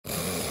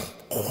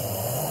Shake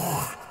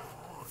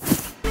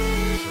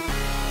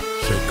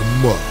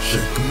 'em up,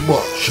 shake 'em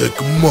up, shake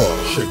 'em up,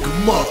 shake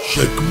 'em up,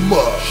 shake 'em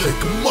up,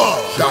 shake 'em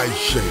up. Dice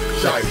shake,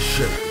 dice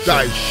shake,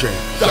 dice shake,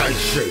 dice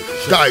shake,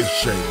 dice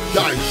shake,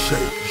 dice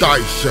shake,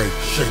 dice shake,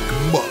 shake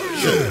 'em up,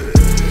 yeah.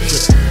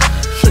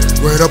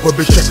 Red up a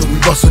bitch checkin', we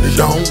bustin' it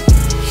down.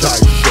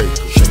 Dice shake,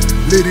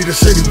 Liddy the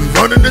city, we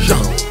runnin' it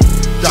down.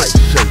 Dice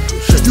shake,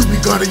 you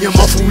be gunning your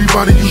mouth and we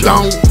running you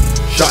down.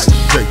 Dice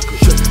shake,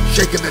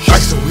 shaking the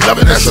dice and we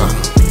loving that sound.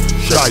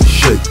 Dice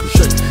shake,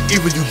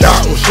 even you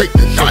die or shake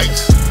the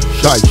dice.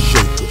 Dice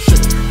shaker,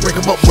 wake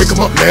 'em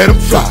up, let 'em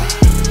fly.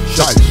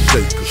 Dice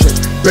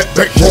shaker,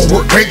 back more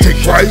work, can't take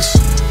price.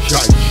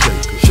 Dice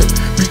shaker,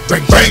 beat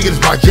bang bang is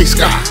by J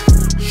Sky.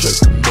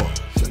 Shake 'em up.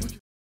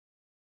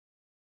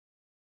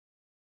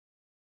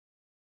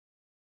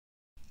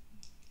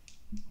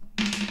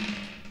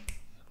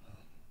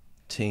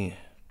 10.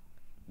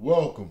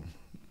 Welcome.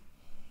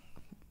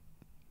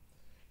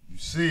 You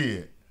see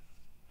it.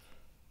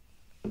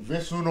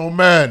 Visceral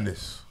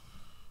Madness.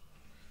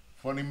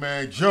 Funny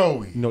Man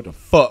Joey. You know what the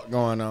fuck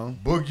going on?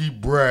 Boogie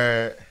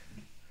Brad.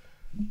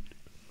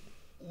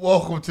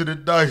 Welcome to the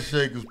Dice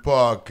Shakers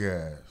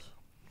podcast.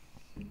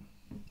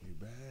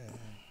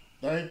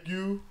 Thank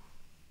you.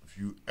 If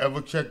you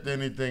ever checked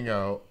anything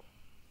out,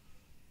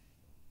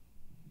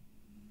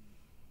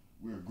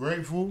 we're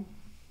grateful.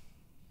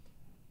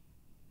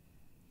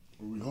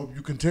 We hope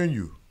you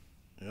continue.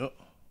 Yep.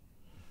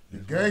 The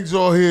gang's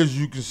all here, as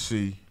you can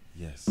see.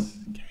 Yes.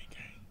 Gang.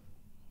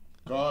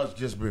 God's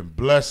just been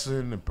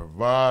blessing and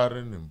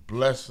providing and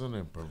blessing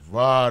and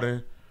providing.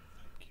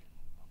 Thank you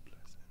for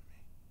blessing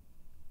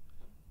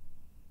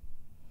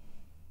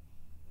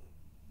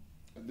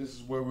me. And this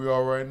is where we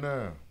are right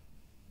now.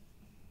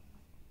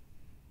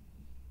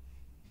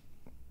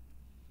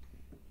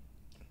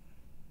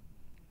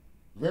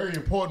 Very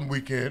important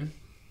weekend.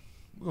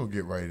 We're going to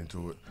get right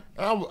into it.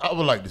 I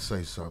would like to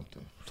say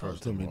something. Talk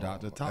to me,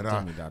 doctor. Talk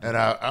to me, doctor. And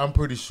I'm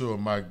pretty sure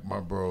my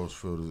bros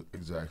feel the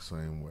exact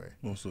same way.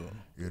 What's up?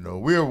 You know,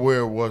 we're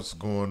aware of what's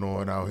going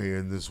on out here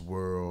in this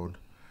world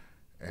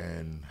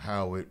and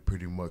how it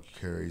pretty much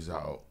carries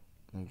out.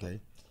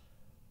 Okay.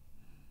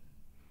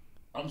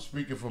 I'm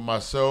speaking for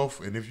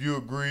myself, and if you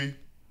agree,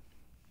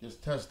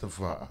 just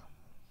testify. I'm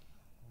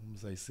going to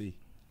say C.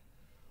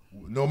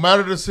 No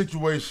matter the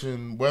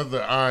situation,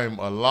 whether I'm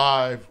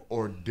alive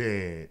or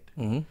dead,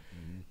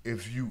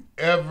 if you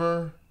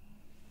ever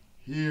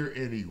hear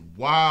any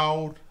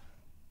wild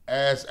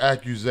ass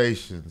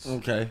accusations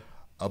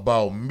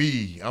about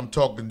me, I'm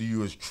talking to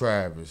you as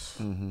Travis.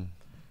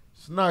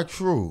 It's not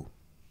true.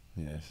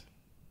 Yes.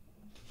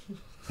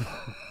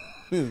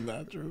 It's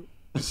not true.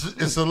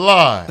 It's a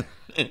lie.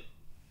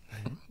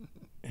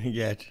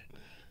 Gotcha.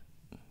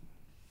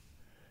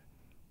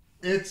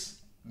 It's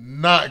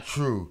not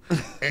true.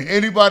 And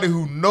anybody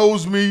who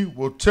knows me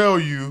will tell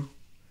you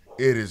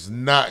it is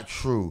not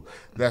true.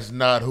 That's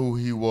not who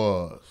he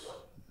was.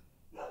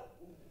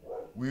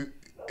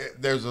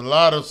 There's a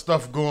lot of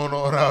stuff going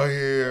on out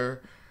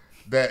here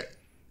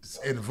that's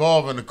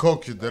involving the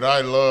culture that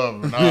I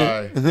love and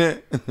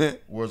I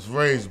was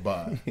raised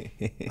by.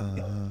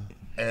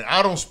 And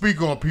I don't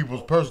speak on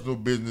people's personal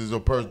business or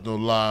personal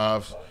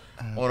lives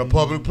on a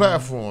public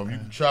platform. You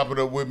can chop it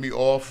up with me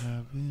off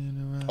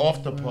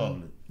the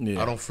public. Yeah.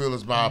 I don't feel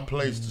it's my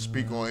place to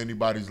speak on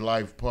anybody's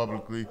life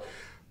publicly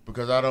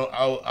because I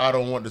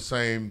don't want the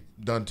same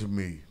done to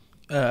me.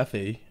 I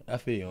feel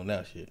you on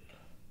that shit.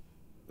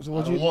 So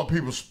I don't want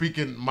people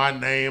speaking my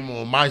name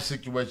or my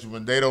situation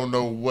when they don't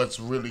know what's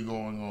really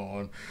going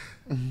on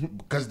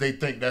because they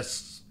think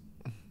that's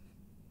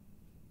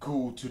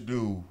cool to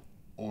do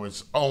or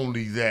it's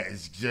only that,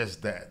 it's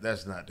just that.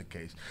 That's not the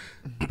case.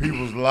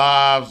 People's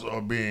lives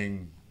are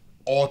being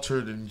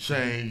altered and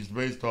changed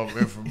based off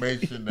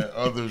information that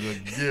others are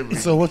giving.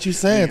 So what you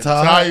saying, the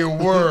Todd? entire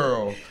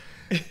world.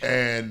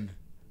 And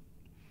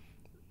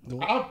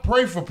I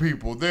pray for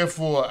people.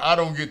 Therefore, I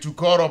don't get too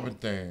caught up in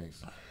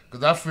things.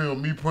 Because I feel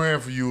me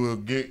praying for you will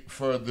get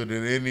further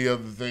than any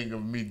other thing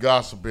of me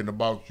gossiping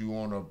about you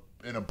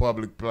in a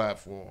public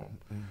platform.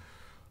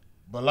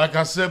 But like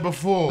I said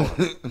before,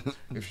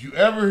 if you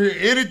ever hear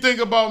anything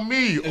about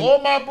me or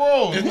my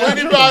bros,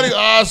 anybody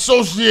I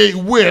associate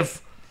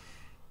with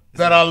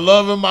that I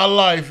love in my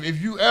life,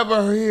 if you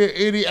ever hear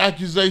any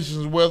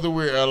accusations, whether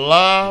we're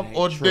alive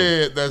or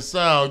dead, that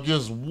sound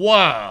just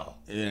wild,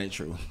 It ain't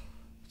true.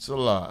 it's a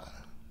lie.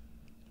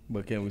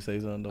 But can we say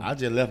something though? I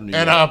just left New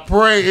York. And I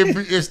pray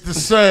it's the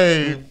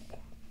same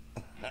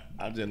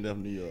I just left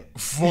New York.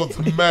 for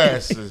the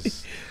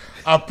masses.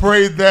 I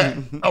pray that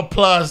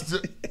applies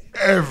to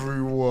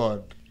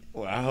everyone.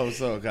 Well, I hope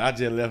so, because I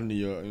just left New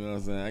York. You know what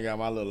I'm saying? I got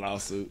my little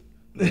lawsuit.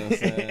 You know what I'm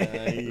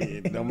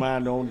saying? Don't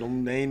mind,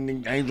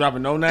 I ain't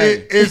dropping no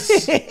name.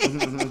 It's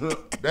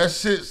that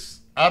shit's.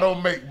 I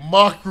don't make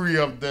mockery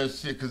of that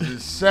shit because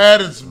it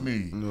saddens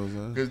me. You know what I'm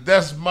saying? Because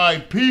that's my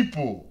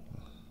people.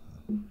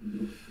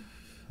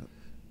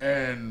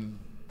 And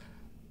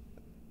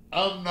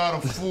I'm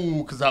not a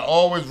fool because I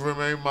always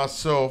remain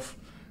myself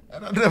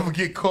And I never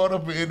get caught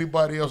up in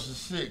anybody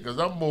else's shit because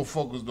I'm more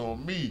focused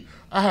on me.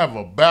 I have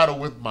a battle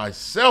with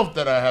myself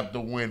that I have to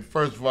win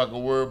first before I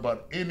can worry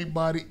about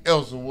anybody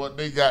else and what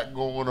they got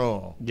going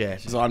on.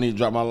 Gotcha. So I need to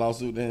drop my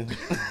lawsuit then.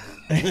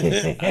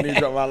 I need to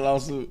drop my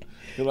lawsuit.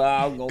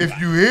 If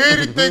you hear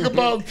anything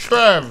about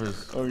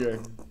Travis, Okay.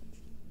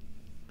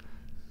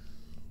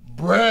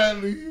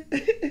 Bradley,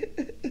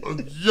 or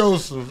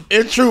Joseph,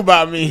 It's true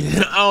about me.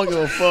 I don't give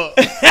a fuck.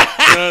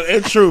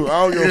 It's true.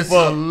 I don't give a it's a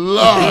fuck.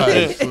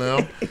 lie,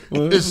 Slim.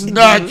 It's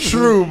not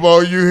true, bro.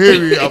 You hear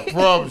me? I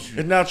promise you.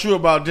 It's not true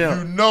about You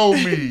them. know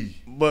me.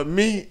 But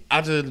me,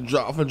 I'm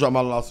finna drop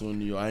my lawsuit in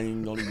New York. I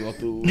ain't gonna go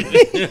through with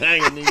it. I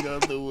ain't gonna go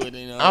through with it.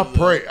 You know I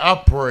pray.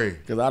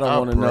 Because I don't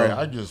want to know.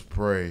 I just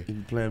pray.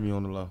 You playing me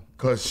on the law.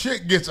 Because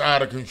shit gets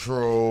out of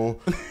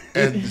control.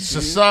 And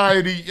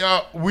society,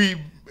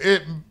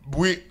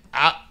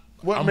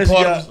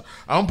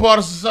 I'm part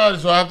of society,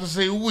 so I have to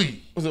say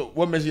we. So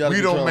what makes you out of We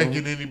control? don't make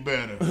it any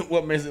better.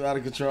 What makes it out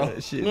of control?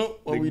 Shit.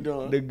 What we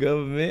doing? The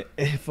government,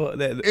 fuck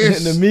that.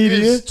 It's, the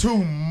media. It's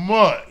too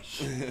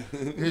much.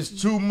 It's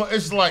too much.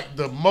 It's like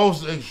the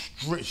most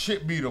extreme.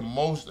 Shit be the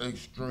most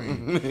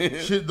extreme.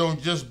 Shit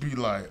don't just be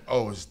like,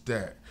 oh, it's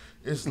that.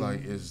 It's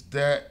like, it's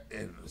that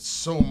and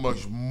so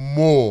much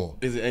more.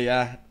 Is it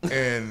AI?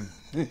 And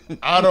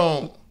I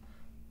don't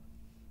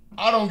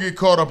get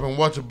caught up in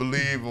what to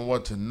believe and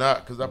what to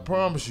not, because I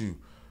promise you,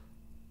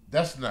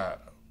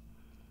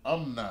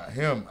 I'm not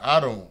him. I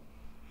don't.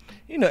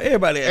 You know,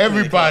 everybody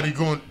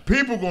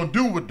People gonna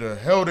do what the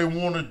hell they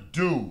want to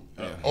do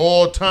at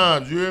all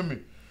times. You hear me?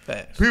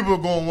 Facts. People are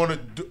gonna,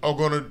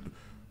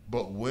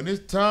 but when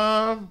it's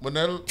time, when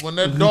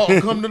that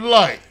dog come to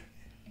light,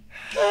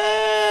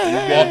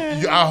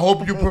 I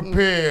hope you're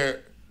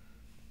prepared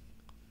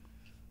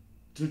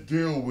to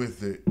deal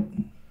with it.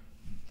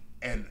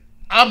 And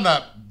I'm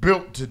not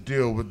built to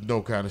deal with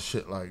no kind of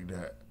shit like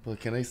that. But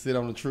can they sit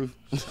on the truth?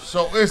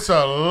 So it's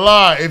a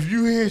lie. If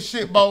you hear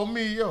shit about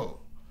me, yo,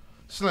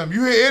 Slim,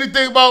 you hear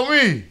anything about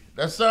me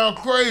that sound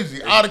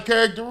crazy, out of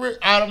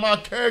my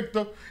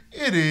character,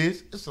 it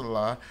is. It's a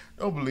lie.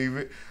 Don't believe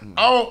it.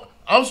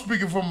 I'm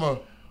speaking from a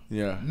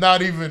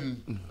not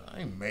even.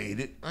 I ain't made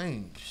it. I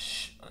ain't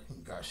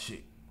got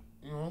shit.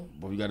 You know.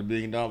 But we got $1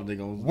 billion. They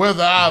gonna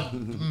Whether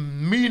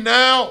me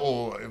now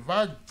or if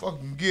I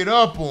fucking get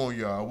up on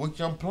y'all, which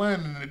I'm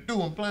planning to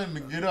do. I'm planning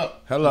to get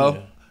up. Hello.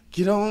 Yeah.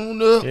 Get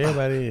on up.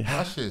 Everybody is.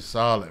 My shit's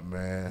solid,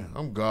 man.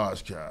 I'm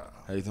God's child.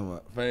 How you talking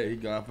about? He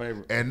got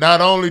favorite. And not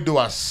only do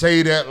I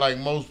say that like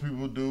most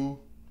people do,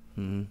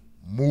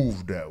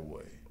 move that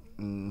way.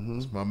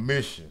 It's my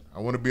mission.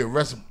 I want to be a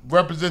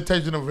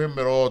representation of him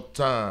at all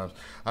times.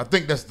 I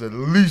think that's the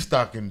least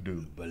I can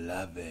do.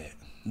 Beloved.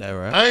 That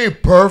right? I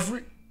ain't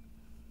perfect.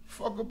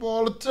 Fuck up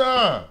all the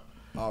time.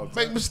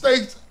 Make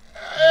mistakes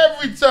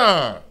every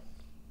time.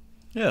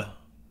 Yeah.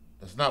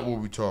 That's not what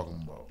we're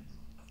talking about.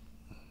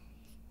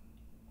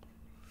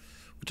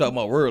 We're talking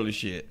about worldly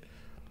shit.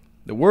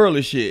 The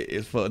worldly shit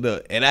is fucked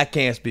up, and I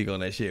can't speak on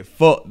that shit.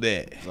 Fuck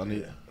that. So I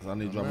need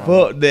to drop my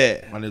Fuck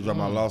that. I need to drop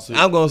my lawsuit.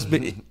 I'm gonna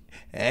speak.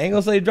 I ain't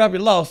gonna say drop your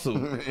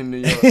lawsuit in New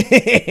York.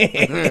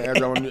 I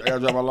gotta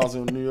drop my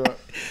lawsuit in New York.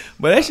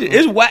 But that shit,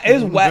 it's wild.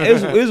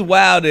 It's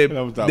wild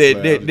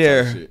that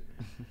they're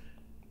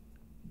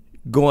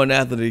going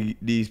after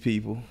these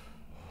people.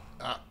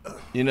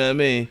 You know what I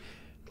mean?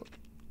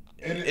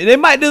 And they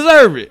might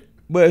deserve it.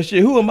 But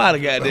shit, who am I to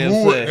goddamn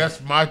say?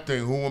 That's my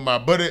thing. Who am I?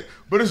 But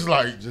it's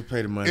like, just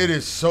pay the money. It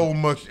is so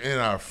much in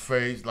our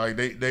face. Like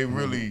they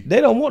really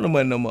they don't want the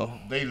money no more.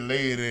 They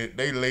lay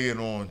it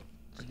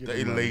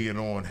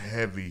on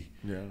heavy.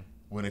 Yeah.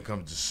 When it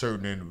comes to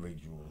certain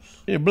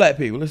individuals. Yeah, black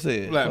people. Let's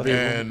say it. Black people.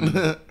 And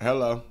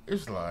hello.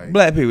 It's like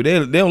black people.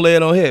 They don't lay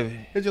it on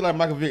heavy. It's just like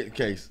Michael Vick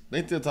case.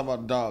 They still talking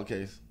about the dog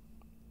case.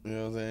 You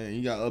know what I'm saying?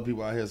 You got other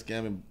people out here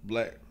scamming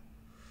black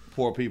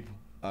poor people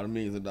out of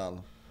millions of dollars.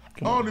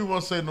 I don't even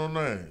want to say no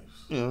names.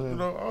 I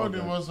don't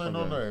even want to say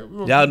no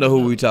names. Y'all know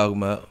who we talking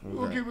about.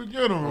 We're gonna keep it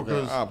general.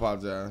 Okay. I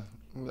apologize.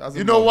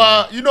 You know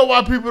why? You know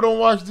why people don't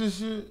watch this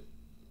shit?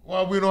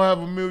 Why we don't have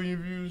 1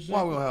 million views?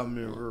 Why we don't have 1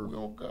 million views? We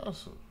don't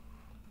gossip.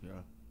 Yeah.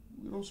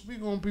 We don't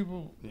speak on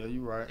people. Yeah,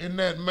 you right. In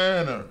that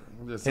manner.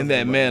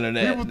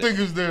 People think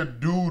it's their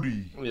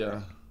duty.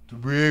 Yeah. To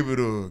be able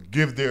to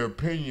give their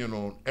opinion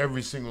on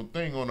every single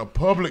thing on a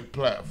public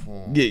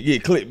platform.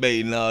 Get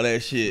clickbait and all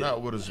that shit.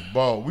 Not what it's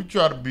about. We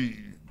try to be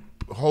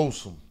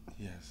wholesome.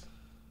 Yes.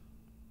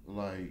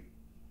 Like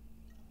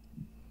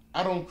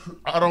I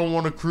don't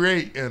want to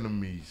create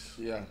enemies.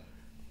 Yeah.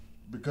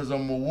 Because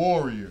I'm a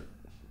warrior.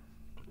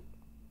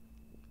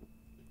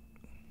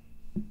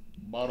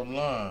 Bottom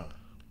line.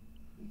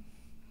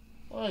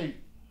 Like,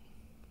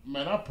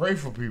 man, I pray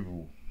for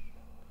people.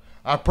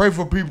 I pray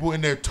for people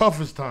in their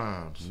toughest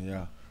times.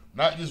 Yeah.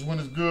 Not just when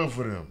it's good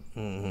for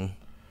them.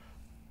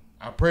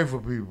 I pray for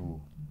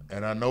people.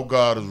 And I know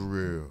God is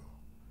real.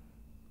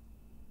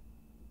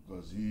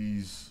 Because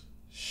he's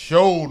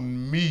showed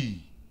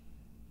me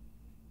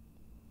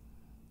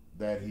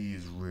that he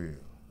is real.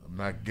 I'm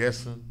not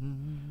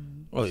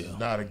guessing. Oh, yeah. It's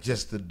not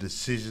just a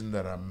decision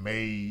that I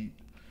made.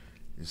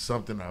 It's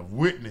something I've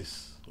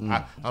witnessed.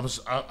 I'm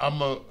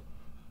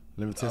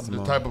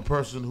the type of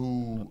person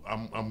who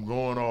I'm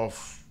going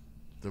off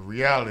the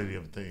reality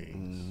of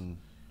things.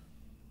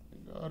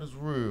 God is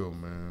real,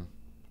 man.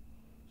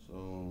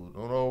 So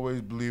don't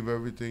always believe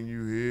everything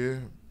you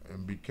hear,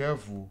 and be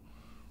careful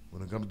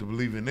when it comes to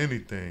believing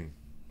anything.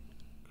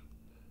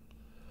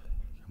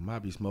 I might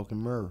be smoking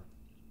myrrh.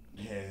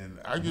 And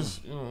I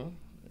just,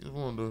 just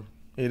wanted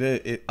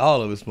to. It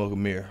all of it smoke a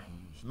mirror.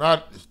 It's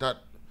not,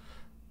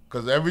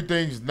 because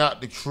everything's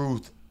not the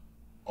truth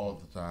all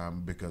the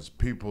time because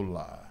people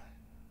lie.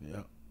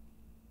 Yeah.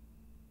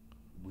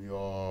 We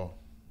all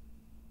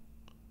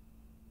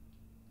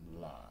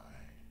lie.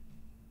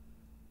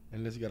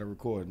 Unless you got a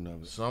recording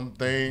of it. Some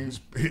things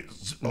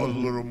is a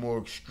little more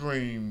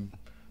extreme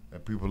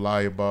that people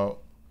lie about.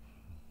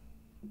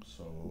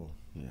 So,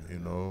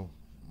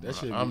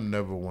 I'm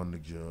never one to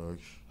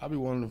judge. I be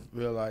wanting to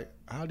feel like,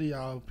 how do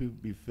y'all people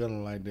be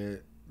feeling like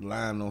that,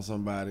 lying on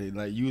somebody?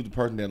 Like you the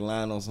person that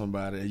lying on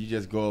somebody and you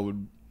just go over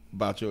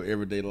about your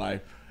everyday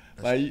life.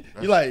 You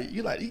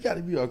got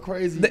to be a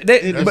crazy. But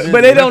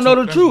they don't know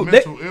the truth.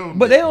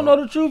 But they don't know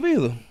the truth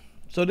either.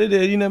 So they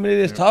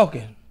just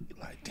talking. You're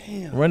like,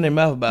 damn. Run their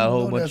mouth about a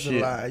whole bunch of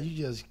shit. That's a lie. You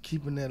just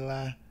keeping that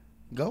lie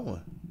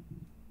going.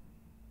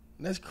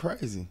 That's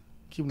crazy.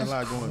 Keeping the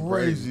lie going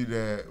crazy.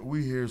 That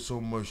we hear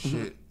so much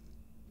shit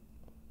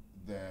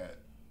that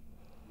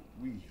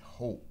we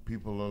hope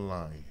people are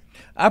lying.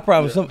 I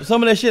promise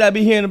some of that shit I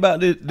be hearing about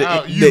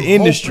the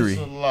industry.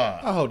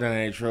 I hope that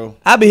ain't true.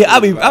 I be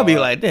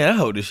like, damn, I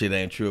hope this shit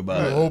ain't true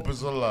about it. I hope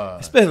it's a lie.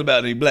 Especially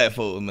about these black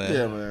folks, man.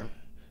 Yeah, man.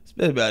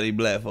 Especially about these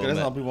black folks. That's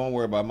how people don't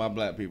worry about my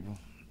black people.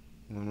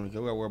 We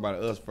gotta worry about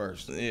us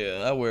first.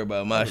 Yeah, I worry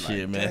about my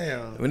shit, man.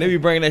 Damn. When they be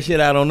bringing that shit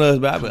out on us,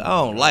 but I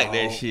don't like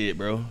that shit,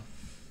 bro.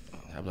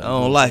 I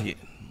don't like it.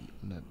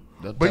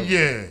 But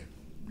yeah,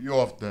 you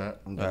off that.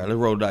 All right, let's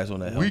roll dice on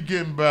that. We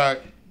getting back.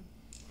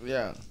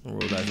 Yeah. Roll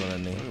dice on that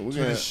nigga. To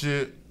this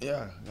shit.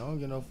 Yeah, I don't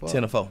get no fuck.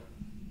 10-4.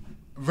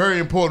 Very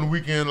important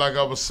weekend, like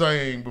I was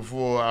saying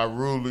before I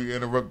rudely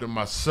interrupted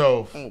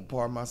myself. I'm gonna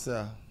pardon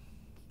myself.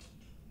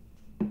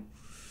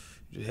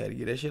 Just had to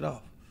get that shit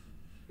off.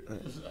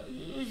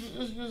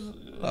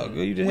 Oh,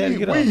 good. You just had to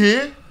get off. We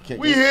here.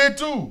 We here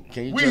too.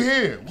 We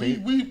here.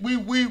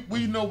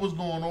 We know what's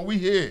going on. We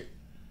here.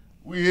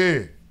 We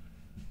here.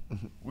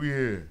 We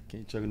here. Can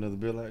you chuck another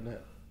bill like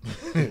that?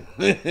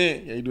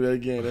 Yeah, you do that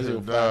again. That's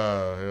your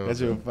five. That's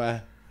your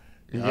five.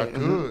 Yeah, I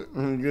could.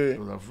 Good.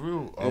 I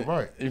feel all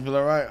right. You feel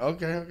all right?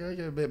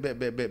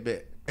 Okay.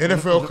 Bet.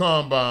 NFL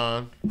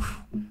Combine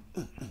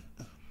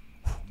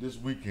this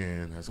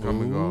weekend has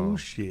come and gone. Oh,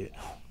 shit.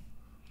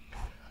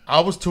 I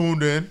was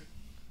tuned in.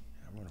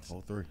 I run a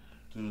 4-3.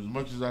 To as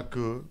much as I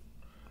could.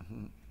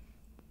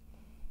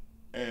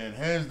 And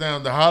hands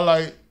down, the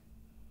highlight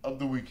of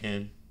the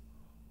weekend,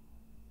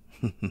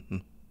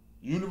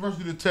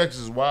 University of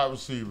Texas wide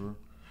receiver,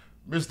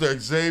 Mr.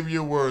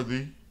 Xavier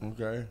Worthy.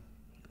 Okay.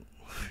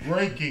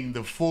 Breaking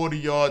the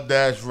 40-yard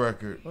dash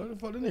record. What the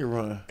fuck did he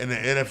run? In the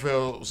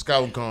NFL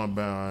Scouting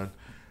Combine.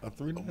 A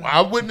 3-9?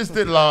 I witnessed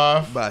it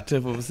live. By a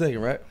tenth of a second,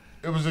 right?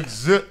 It was an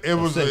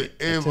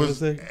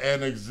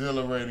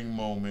exhilarating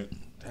moment.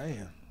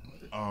 Damn.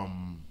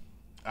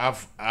 I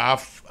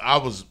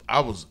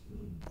was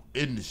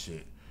in the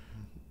shit.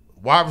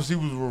 Wide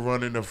receivers were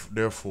running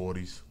their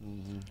 40s.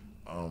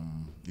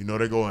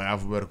 They go in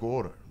alphabetical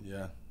order.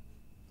 Yeah.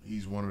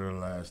 He's one of the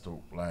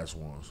last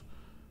ones.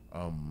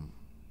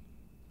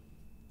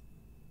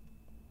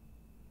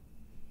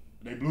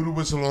 They blew the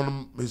whistle on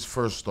him his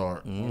first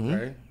start.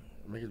 Okay.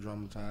 Make it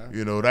dramatized.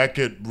 That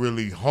could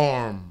really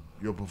harm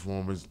your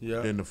performance.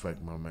 Yeah. Didn't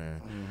affect my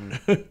man.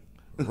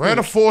 Ran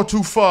a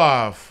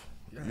 4.25.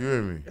 You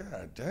hear me?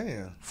 God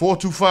damn.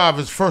 4.25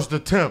 his first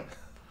attempt.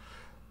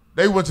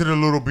 They went to the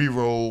little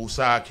B-roll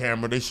side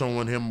camera. They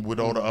showing him with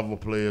all the other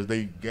players.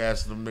 They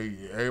gassed him.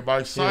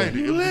 Everybody excited.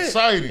 Yeah, it was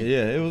exciting.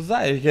 Yeah, it was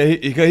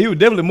exciting because he was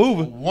definitely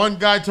moving. One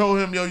guy told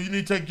him, "Yo, you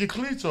need to take your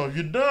cleats off.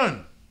 You're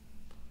done."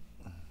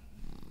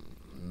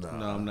 No,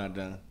 I'm not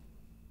done.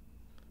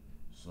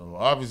 So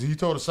obviously, he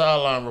told a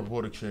sideline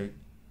reporter chick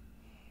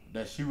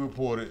that she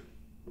reported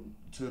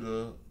to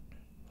the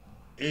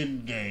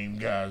in-game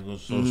guys,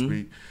 so to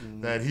speak,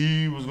 that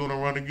he was going to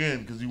run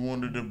again because he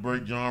wanted to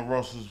break John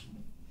Ross's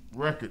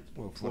record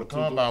for the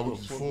combine,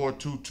 which is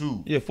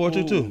 4.22. Yeah,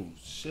 4.22. Oh,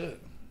 shit.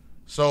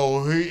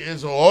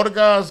 So all the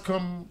guys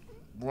come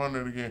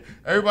running again.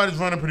 Everybody's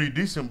running pretty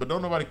decent, but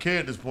don't nobody care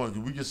at this point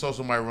because we just saw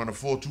somebody run a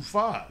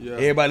 4.25. Yeah.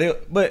 Everybody else,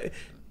 but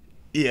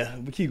yeah,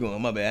 but keep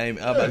going. My bad. I'm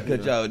about to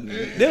cut y'all.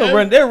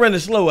 They're running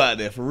slow out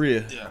there for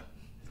real. Yeah.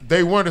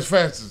 They weren't as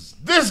fast as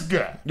this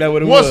guy. That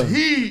what it Once was.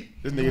 he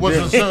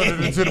was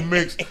inserted into the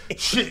mix,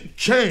 shit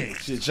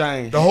changed.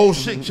 The whole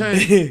shit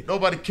changed.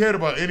 Nobody cared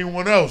about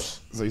anyone else.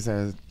 So you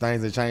saying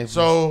things have changed?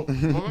 So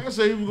I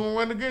said he was gonna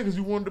run again because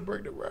he wanted to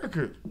break the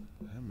record.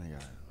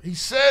 He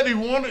said he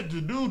wanted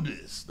to do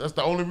this. That's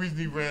the only reason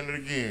he ran it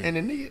again. And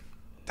the nigga,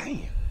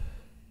 damn,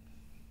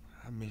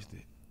 I missed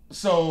it.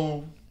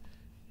 So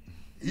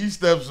he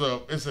steps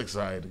up. It's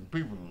exciting.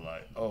 People are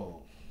like,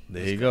 "Oh,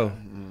 There you go.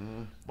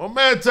 My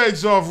man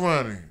takes off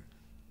running.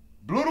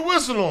 Blew the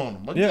whistle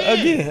on him. Yeah,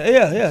 again.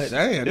 Yeah.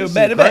 Damn, It was this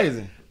back to shit back.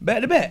 crazy.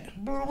 Back to back.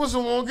 Blew the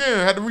whistle on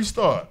again. Had to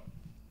restart.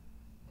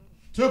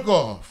 Took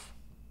off.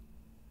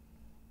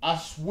 I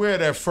swear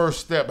that first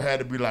step had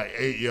to be like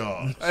 8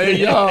 yards. 8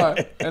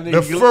 yards. And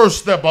The first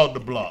step out the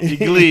block. he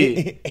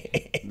glid.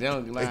 They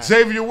don't glide.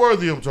 Xavier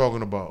Worthy I'm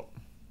talking about.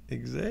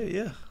 Exactly,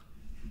 yeah.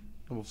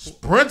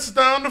 Sprints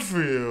down the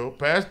field,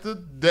 past the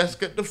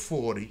desk at the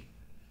 40.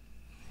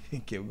 He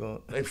kept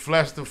going. They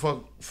flashed the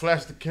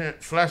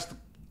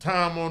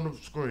time on the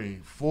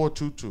screen.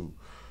 4.22.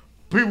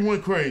 People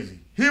went crazy.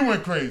 He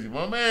went crazy.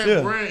 My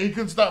man ran. He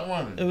couldn't stop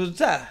running. It was a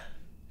tie.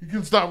 He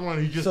couldn't stop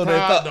running. He just So they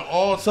tied thought- the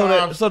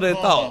all-time. so they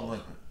thought.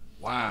 record.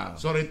 Wow.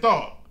 So they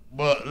thought.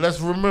 But let's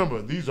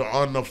remember, these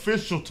are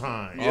unofficial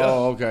times.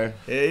 Oh, okay.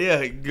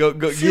 Yeah. Go A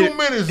get few it.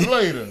 minutes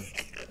later,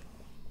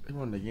 They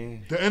won the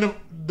game. the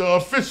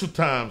official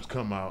times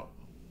come out.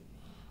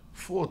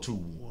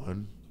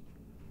 4.21.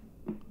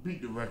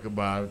 Beat the record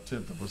by a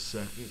tenth of a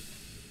second.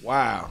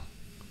 Wow.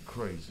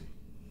 Crazy.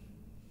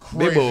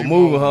 Big boy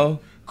moving, huh?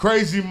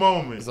 Crazy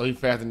moment. So he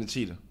faster than the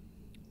cheetah.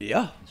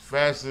 Yeah.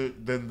 Faster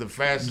than the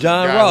fastest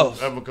John guy Ross.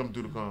 who's ever come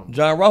through the combine.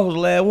 John Ross was the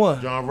last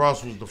one. John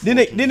Ross was the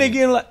Then they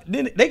get like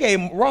they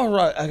gave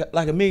Ross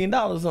like $1 million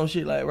or some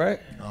shit like right.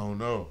 I don't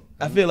know.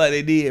 I feel like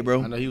they did, I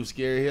bro. know he was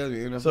scary here. The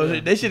NFL. So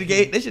they should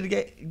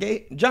have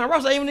gave John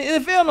Ross ain't even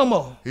in the NFL no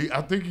more.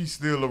 I think he's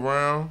still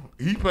around.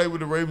 He played with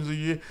the Ravens a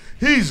year.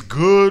 He's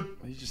good,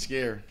 He's just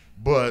scary.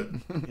 but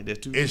That's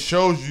too. it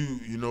shows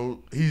you know,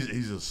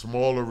 he's a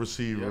smaller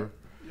receiver.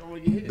 You don't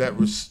want to get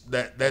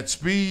hit. That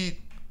speed.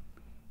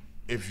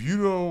 If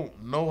you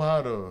don't know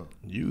how to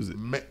Use it.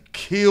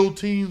 kill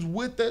teams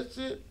with that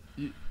shit,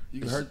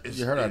 You get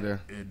hurt out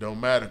there. It don't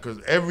matter because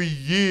every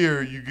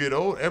year you get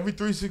old, every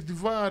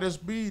 365, that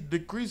speed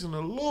decreasing a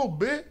little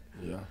bit,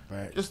 Yeah,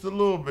 fact. just a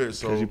little bit.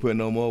 So Cause you put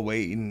no more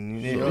weight and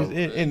so,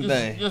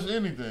 anything. just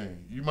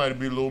anything. You might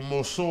be a little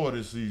more sore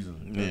this season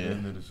at the Yeah.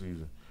 end of the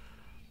season.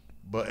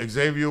 But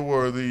Xavier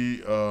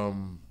Worthy,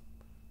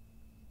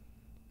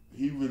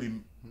 he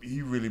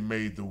really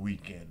made the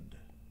weekend.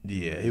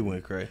 Yeah, he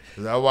went crazy.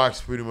 'Cause I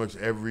watched pretty much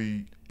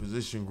every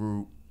position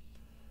group,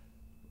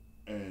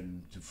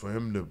 and for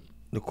him to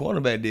The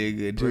cornerback did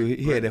good too.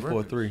 He had that break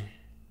 4.3.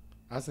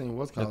 I seen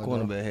what's The called.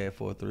 cornerback had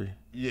 4.3.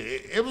 yeah,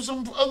 it was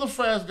some other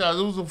fast guys.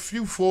 It was a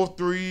few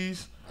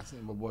 4.3s. I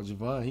seen my boy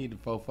Javon. He the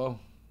 4-4.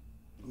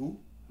 Who?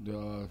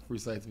 The free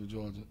safety of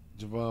Georgia,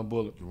 Javon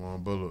Bullock.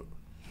 Juwan Bullock.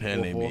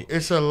 And they 4-4. be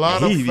It's a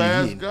lot He of be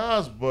fast hitting.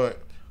 guys,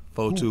 but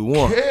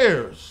 4.21. who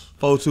cares?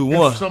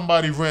 4.21. If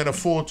somebody ran a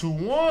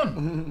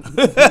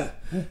 4.21,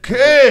 who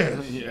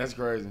cares? Yeah, that's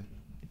crazy.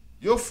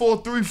 Your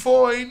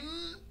 4.34 ain't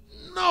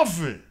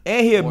nothing.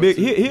 And he a big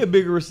 4.2. he a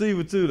bigger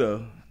receiver too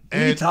though. He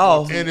And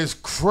tall. and it's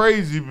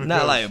crazy because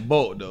Not like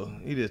Bolt though.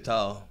 He just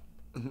tall.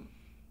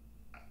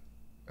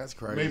 That's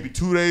crazy. maybe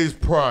 2 days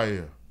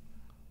prior,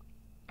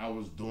 I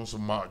was doing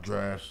some mock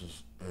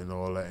drafts and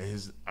all that.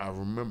 I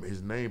remember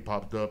his name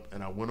popped up,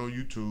 and I went on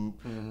YouTube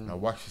and I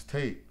watched his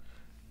tape,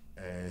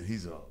 and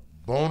he's a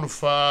bona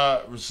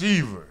fide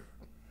receiver.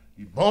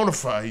 He bona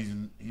fide.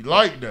 He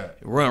like that.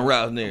 Run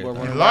routes there. Well, He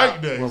Running like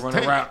route. that. We're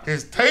running route.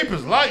 His tape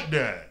is like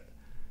that.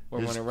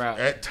 We're His- running route.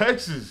 At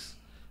Texas,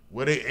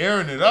 where they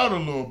airing it out a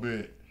little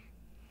bit.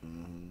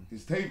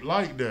 His tape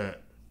like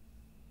that.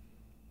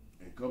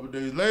 And a couple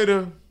days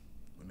later,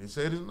 when they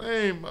said his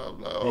name, I was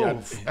like, oh,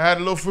 Yeah. I had a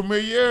little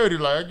familiarity.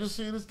 Like, I just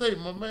seen his tape.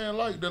 My man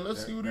like that.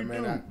 Let's see what he do.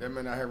 That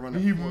man out here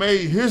running. He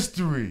made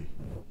history.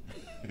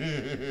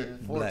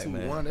 Black 4.21.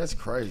 man. That's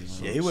crazy.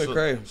 Man. Yeah, he went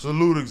crazy.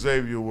 Salute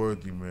Xavier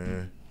Worthy,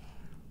 man.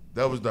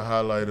 That was the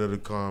highlight of the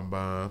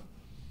combine.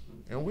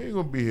 And we ain't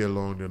gonna be here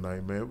long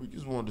tonight, man. We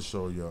just wanted to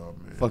show y'all,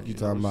 man. Fuck you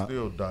talking about.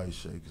 Still Dice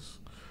Shakers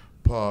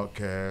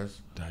podcast,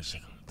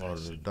 part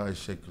of the Dice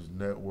Shakers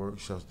Network.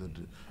 Shouts to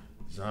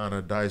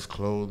Designer Dice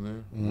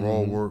Clothing,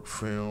 Raw Work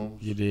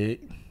Films. You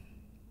did.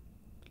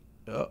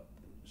 Yup.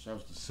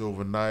 Shouts to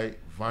Silver Knight,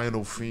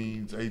 Vinyl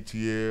Fiends,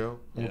 ATL,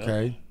 Yeah.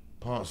 Okay.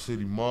 Ponce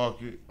City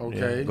Market,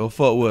 Okay. Yeah, go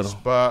fuck with him.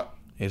 Spot.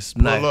 It's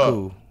Pull not up.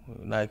 cool.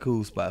 Not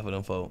cool spot for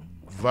them folk.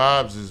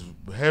 Vibes is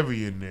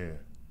heavy in there.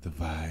 The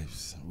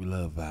vibes. We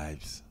love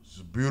vibes. It's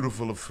a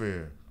beautiful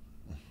affair.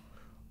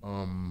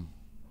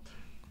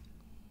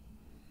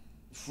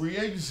 Free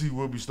agency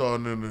will be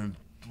starting in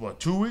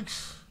 2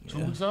 weeks? 2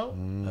 Yeah. weeks out?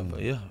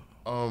 Yeah.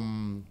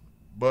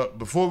 But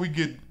before we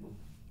get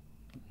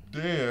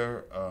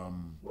there,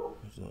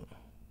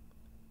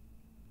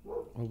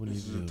 What we need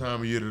this to is the do? time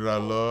of year that I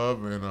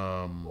love,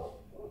 and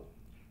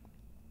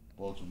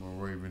Baltimore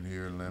Raven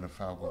here, Atlanta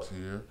Falcons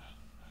here.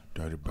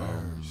 Dirty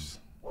Birds.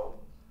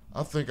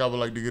 I think I would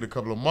like to get a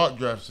couple of mock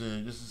drafts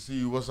in just to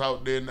see what's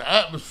out there in the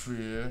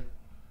atmosphere.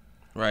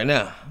 Right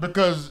now.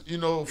 Because, you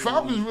know,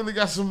 Falcons really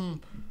got some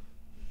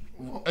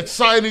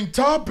exciting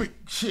topic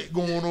shit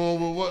going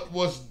on with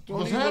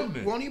what's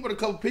happening. Won't need but a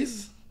couple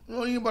pieces. We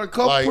don't need but a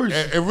couple Like,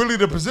 pieces. and really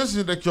the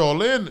position that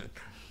y'all in,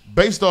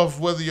 based off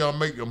whether y'all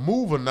make a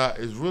move or not,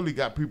 is really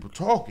got people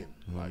talking.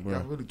 Like, bro.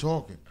 y'all really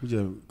talking. We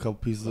just a couple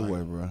pieces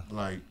away, bro.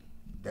 Like,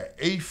 that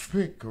 8th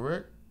pick,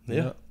 correct?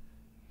 Yeah.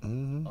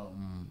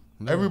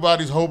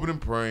 Everybody's hoping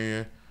and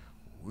praying.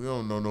 We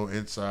don't know no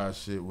inside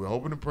shit. We're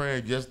hoping and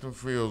praying Justin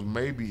Fields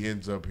maybe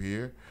ends up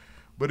here.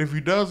 But if he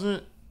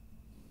doesn't,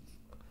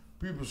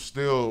 people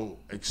still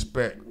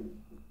expect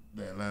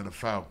the Atlanta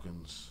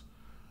Falcons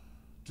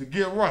to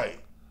get right.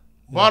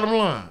 Yeah. Bottom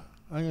line.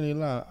 I ain't gonna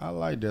even lie. I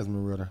like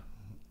Desmond Ritter.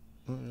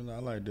 I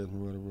like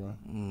Desmond Ritter, bro.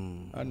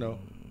 I know.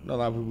 A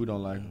lot of people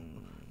don't like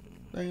him.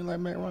 They ain't like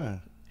Matt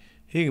Ryan.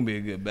 He can be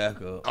a good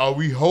backup. Are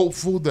we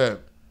hopeful that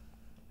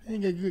he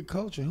ain't get good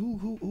coaching?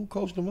 Who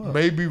coached him up?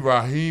 Maybe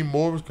Raheem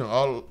Morris can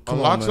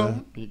unlock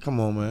something? Come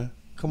on, man.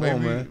 Come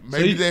on, man.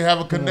 Maybe they have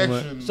a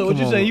connection. So what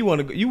you saying? You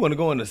want to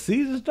go in the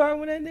season start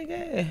with that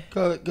nigga?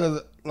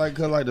 Cause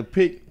like the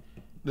pick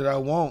that I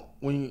want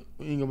when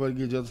you ain't gonna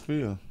get Justin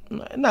Fields.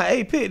 Nah,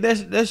 8 pick.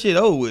 That shit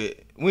over with.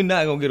 We're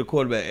not gonna get a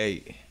quarterback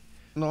 8.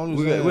 No, I'm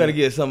just saying. We gotta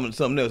get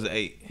something else at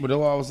 8. But that's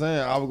what I was saying.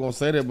 I was gonna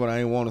say that, but I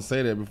ain't want to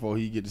say that before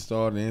he get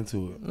started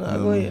into it. Nah,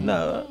 go ahead.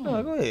 No,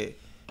 go ahead.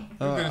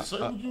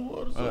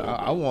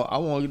 I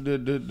want the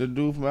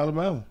dude from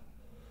Alabama,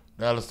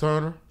 Dallas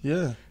Turner.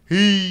 Yeah,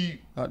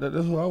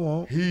 that's who I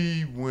want.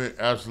 He went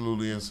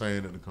absolutely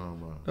insane at the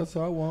combine. That's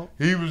who I want.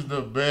 He was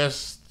the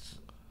best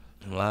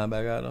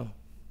linebacker out there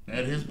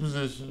at his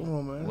position. Come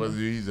on, man. Whether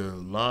he's a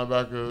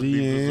linebacker,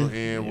 defensive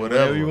end,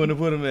 whatever you want to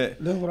put him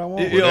at. That's what I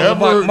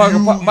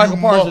want. Michael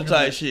Parsons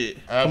type shit.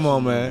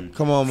 Absolutely.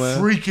 Come on, man.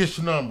 Freakish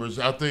numbers.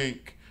 I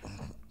think.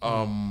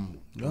 A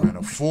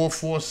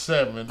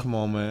 4.47. Come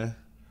on, man.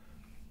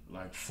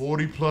 Like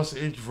 40+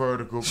 inch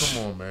vertical.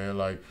 Come on, man.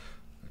 Like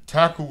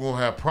tackle gonna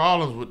have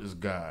problems with this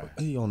guy.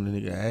 He on the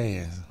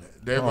nigga ass.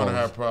 They're gonna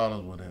have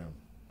problems with him.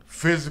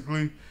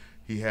 Physically,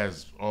 he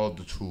has all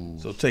the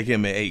tools. So take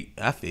him at 8.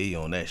 I feel you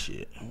on that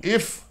shit.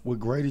 If with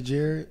Grady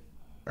Jarrett,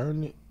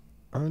 Ernie,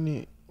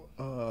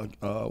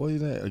 what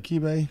is that?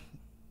 Akibe?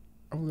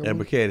 And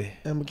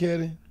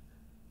McKetty.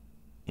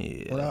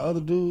 Yeah. When our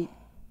other dude,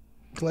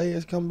 Clay,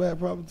 has come back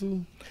probably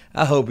too.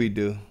 I hope he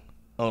do.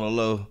 On the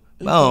low.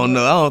 I don't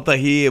know. I don't think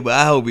he is, but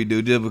I hope he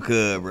do just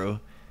because, bro.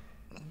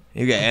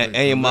 You got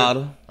Anya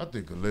Model. I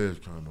think Calais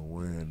trying to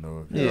win,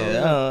 though.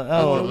 Yeah,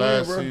 I don't know.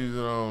 Last season,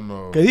 I don't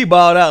know. Cause he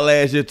balled out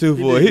last year too.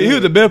 He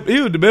was the best.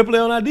 He was the best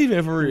player on our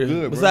defense for real.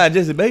 Good, besides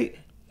Jesse Bates.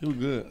 He was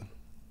good.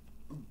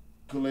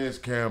 Calais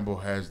Campbell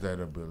has that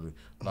ability.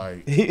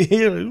 Like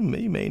he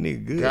made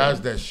nigga good. Guys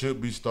that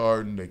should be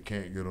starting, they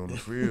can't get on the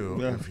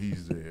field if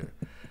he's there.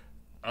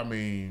 I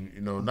mean,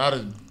 not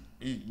as.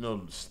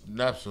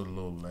 Snaps a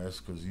little less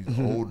because he's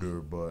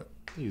older, but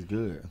he's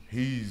good.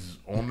 He's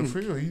on the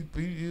field.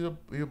 He's a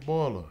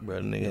baller.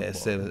 Bro, nigga had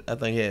 7. I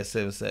think he had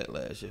 7 sacks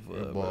last year for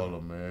us.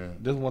 Baller, man.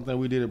 That's one thing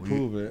we did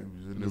improve it.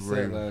 The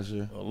sack last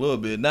year. A little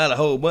bit, not a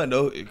whole bunch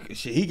though.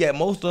 Shit, he got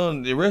most of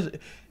them. The rest,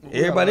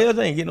 everybody else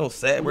ain't getting no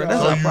sack, bro.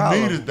 That's our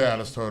problem. So you need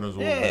Dallas Turner's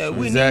one. Yeah,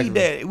 we need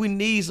that. We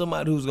need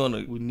somebody who's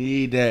gonna. We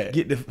need that.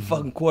 Get the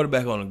fucking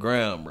quarterback on the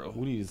ground, bro.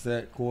 We need a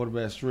sack,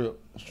 quarterback, strip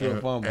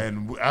fumble.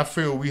 And I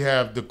feel we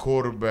have the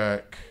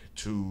quarterback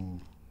to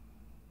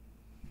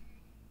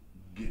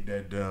get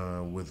that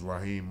done with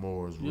Raheem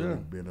Morris really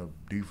being a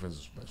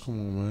defensive specialist.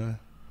 Come on, man.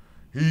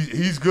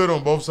 He's good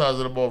on both sides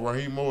of the ball.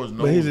 Raheem Morris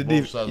knows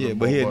both sides of the ball.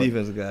 But he's a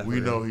defensive guy. We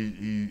know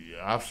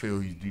I feel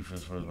he's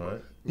defense first,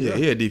 right? Yeah,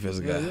 he a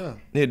defensive guy. Yeah.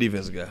 He a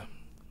defensive guy.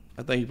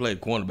 I think he played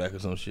cornerback or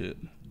some shit.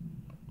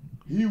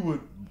 He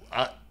would.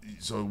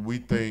 So we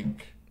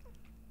think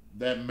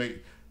that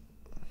make.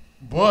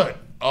 But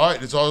all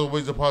right, it's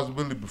always a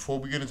possibility before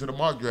we get into the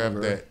mock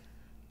draft that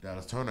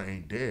Dallas Turner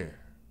ain't there.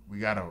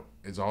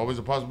 It's always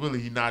a possibility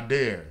he's not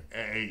there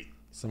at 8.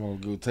 Someone will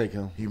go take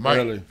him. He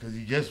might because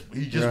he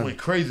just went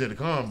crazy at the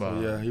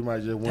combine. Yeah, he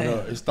might just went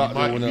up. It stopped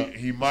went up.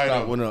 He might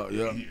have went up.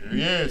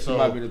 Yeah. So he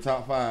might be the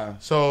top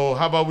 5. So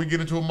how about we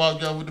get into a mock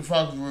draft with the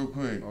Falcons real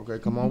quick? Okay,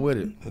 come on with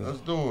it. Let's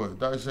do it.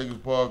 Dice Shakers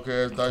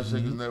Podcast, Dice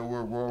Shakers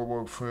Network, World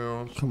Work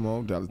Films. Come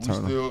on, Dallas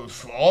Turner.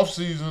 Still off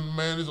season,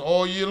 man. It's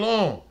all year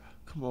long.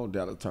 Come on,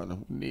 Dallas Turner.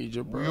 We need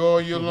you, bro. We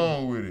all year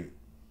long with it.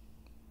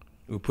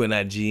 We're putting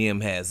our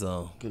GM hats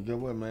on. Cause guess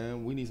what,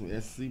 man? We need some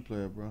SEC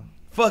players, bro.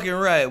 Fucking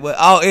right. But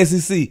all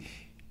SEC.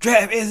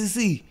 Draft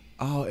SEC.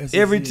 All SEC.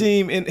 Every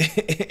team in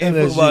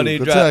football they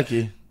draft.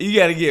 You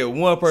got to get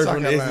one person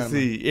from the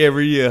SEC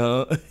every year,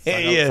 huh?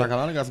 Yeah. South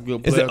Carolina got some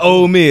good players. It's an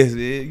Ole Miss.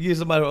 Get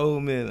somebody from Ole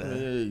Miss.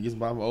 Yeah, get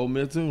somebody from Ole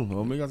Miss too.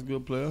 Ole Miss got some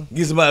good players.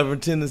 Get somebody from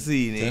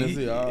Tennessee.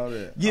 Tennessee, all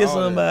that. Get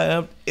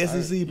somebody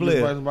SEC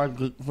player. Get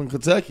somebody from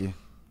Kentucky.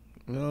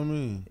 You know what I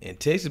mean? And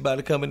Texas about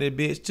to come in that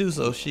bitch too,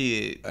 so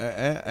shit.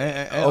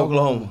 And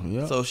Oklahoma.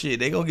 Yep. So shit,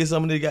 they gonna get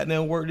some of their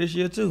goddamn work this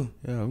year too.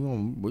 Yeah,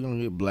 we're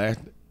gonna get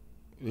blasted.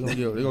 They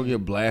gonna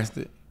get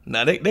blasted.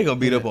 Nah, they gonna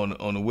beat up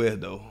on the West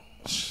though.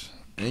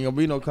 Ain't gonna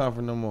be no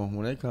conference no more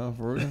when they come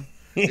for real.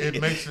 It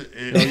makes it.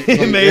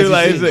 It makes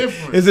like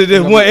it's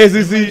just one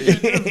SEC.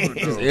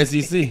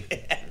 It's SEC.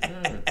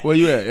 Where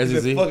you at? SEC.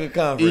 It's a fucking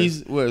conference.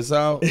 East, west,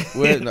 south,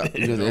 west. No,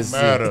 don't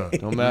matter.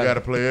 Don't matter. You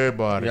gotta play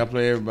everybody. You gotta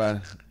play everybody.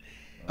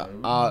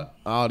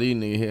 All these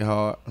niggas hit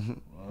hard.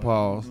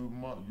 Pause. Do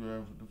mock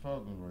draft with the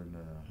Falcons right now.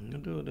 You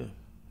do it then.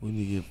 We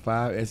need to get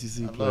 5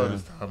 SEC I love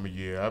players. this time of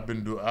year.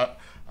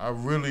 I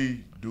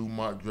really do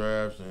mock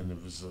drafts, and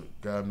if it's a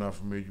guy I'm not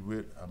familiar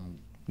with,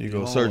 You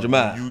go search them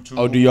out. YouTube.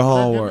 Oh, do your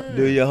homework.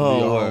 Do your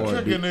homework.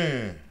 Checking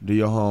in. Do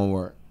your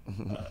homework.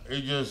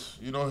 It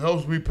just,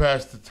 helps me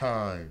pass the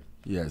time.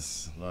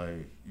 Yes.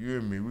 Like, you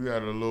and me, we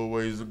got a little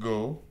ways to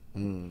go.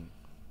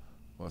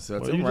 Well, so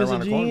Bro, you just a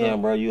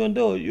GM, bro. You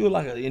do it. You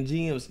like in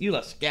GMs. You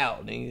like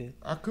scout, nigga.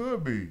 I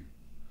could be.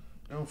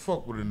 They don't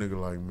fuck with a nigga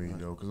like me,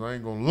 though, because I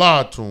ain't going to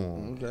lie to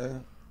him. Okay.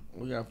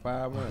 We got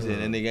 5 months. Said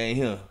that nigga ain't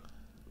here.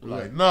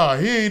 Like, nah,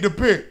 he ain't the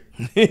pick.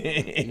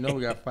 You know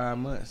we got 5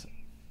 months.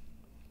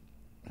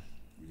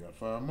 We got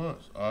 5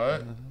 months. All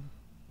right.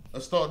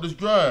 Let's start this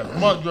draft.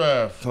 Mock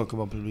draft. Talk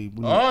about please.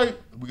 All right.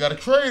 We got a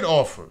trade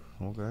offer.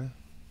 Okay.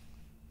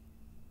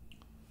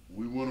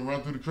 We want to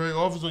run through the trade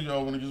offers, or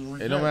y'all want to just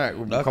reject? It don't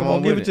matter. Nah, come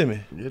on, give it to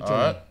me. All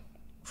right.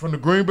 From the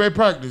Green Bay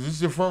Packers, this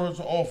is your first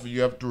offer.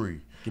 You have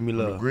 3. Give me From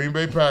the love. Green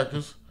Bay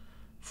Packers,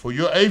 for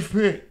your 8th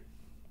pick,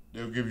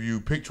 they'll give you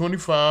pick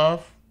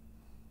 25,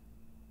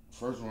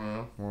 first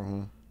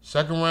round.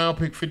 Second round,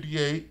 pick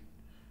 58.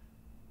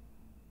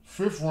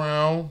 5th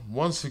round,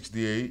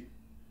 168.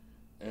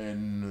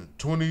 And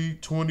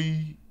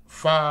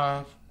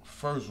 2025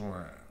 first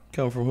round.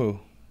 Coming from who?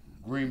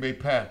 Green Bay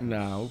Packers.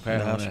 Nah, we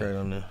passed Nah, on I'm straight that.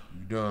 on there.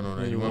 You done on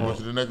that? You want to go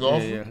to the next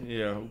offer?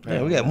 Yeah.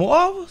 Man, we got more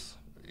offers?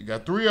 You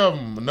got 3 of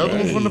them. Another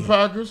one from the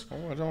Packers.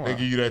 Don't They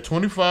give you that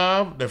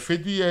 25, that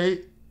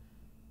 58,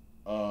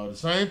 the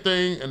same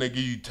thing, and they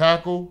give you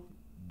tackle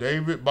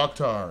David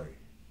Bakhtiari.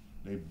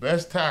 They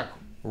best tackle.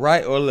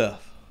 Right or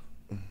left?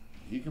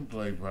 He can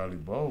play probably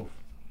both.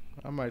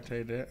 I might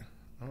take that.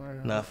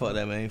 Nah, fuck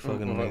that, man. Ain't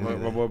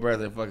fucking My boy Brad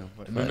said fucking.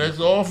 And the next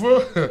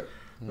offer,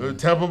 the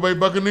Tampa Bay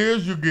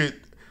Buccaneers, you get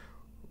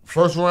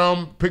first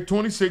round pick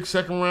 26,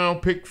 second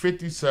round pick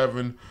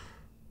 57,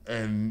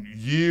 and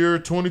year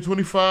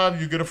 2025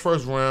 you get a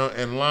first round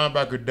and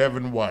linebacker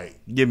Devin White.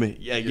 Give me.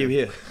 Yeah, give me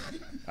here.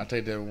 I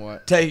take that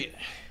one. Take it.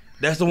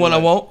 That's the one I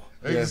want.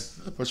 Yes,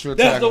 for sure.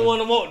 That's the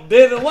one I want.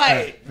 Devin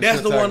White.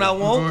 That's the one I We're going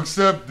to want.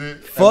 accept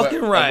it. Fucking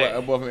right.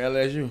 That boy from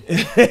LSU.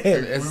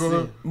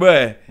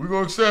 Bruh. We're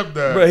going to accept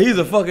that. Bruh, he's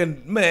a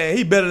fucking man.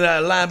 He better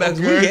than that linebackers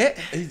we Okay.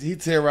 got. He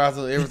terrorizes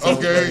us every time.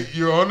 Okay,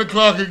 you're on the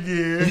clock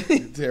again. He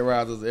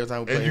terrorizes us every time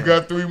we play And you him.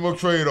 got 3 more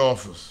trade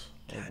offers.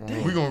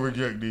 We're going to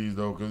reject these,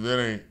 though, because that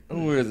ain't.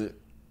 Who is it?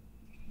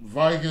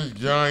 Vikings,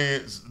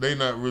 Giants, they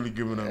not really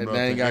giving up And nothing.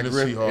 they ain't got And the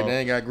Griffin. Seahawks. And they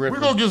ain't got Griffin. We're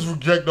going to just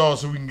reject all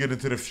so we can get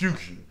into the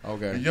future.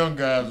 Okay. The young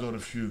guys are the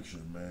future,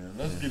 man.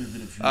 Let's get into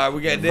the future. All right,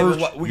 we got Devin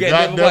White. We You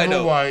got Devin White,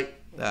 though. White.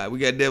 All right, we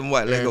got Devin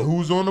White. Let's And go.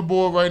 who's on the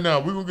board right now?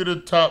 We're going to get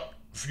the top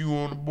few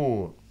on the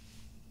board.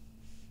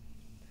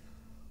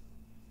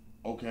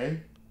 Okay.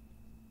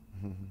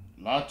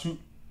 Latu.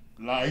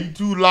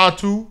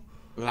 Latu.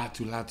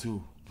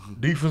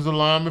 Defensive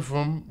lineman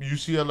from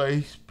UCLA.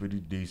 He's pretty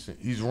decent.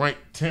 He's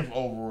ranked 10th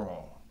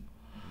overall.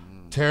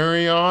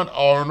 Terrion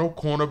Arnold,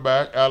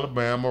 cornerback,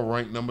 Alabama,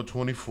 ranked number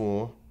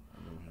 24.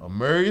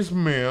 Amarius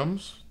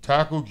Mims,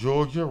 tackle,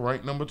 Georgia,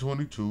 ranked number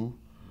 22.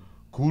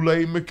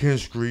 Kool-Aid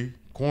McKinstry,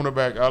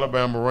 cornerback,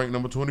 Alabama, ranked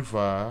number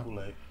 25.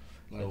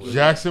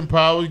 Jackson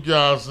Powers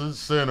Johnson,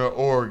 center,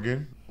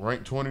 Oregon,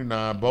 ranked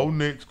 29. Bo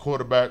Nix,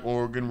 quarterback,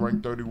 Oregon,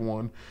 ranked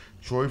 31.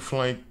 Troy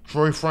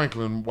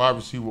Franklin, wide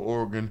receiver,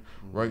 Oregon,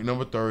 ranked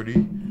number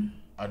 30.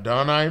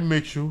 Adonai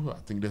Mitchell, I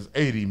think that's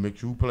 80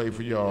 Mitchell, who played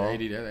for y'all,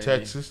 80.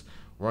 Texas,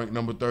 ranked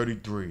number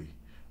 33.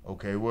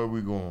 Okay, where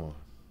we going?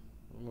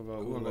 We're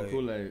going to go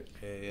Kool-Aid.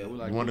 Yeah.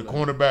 You want the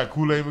cornerback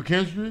Kool-Aid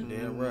McKinstry?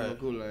 Damn right.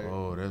 Kool-Aid.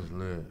 Oh, that's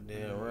lit.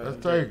 Damn right.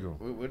 Let's take him.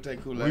 We'll take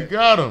We Kool-Aid.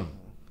 got him.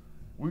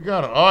 All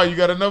right, you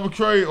got another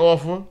trade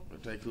offer We'll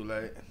take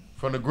Kool-Aid.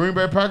 from the Green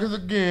Bay Packers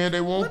again. They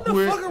won't What the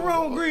quit. fuck is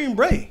wrong with Green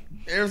Bay?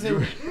 Ever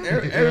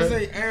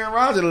since Aaron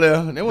Rodgers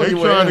left, They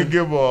trying to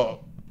give a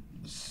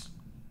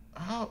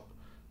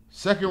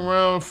second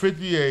round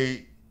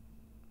 58,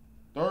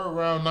 third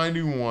round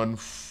 91,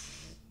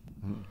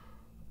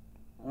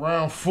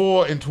 round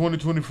 4 in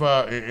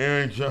 2025, and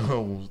Aaron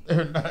Jones.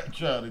 They're not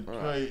trying to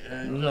trade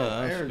Aaron Jones.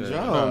 Nah, Aaron straight.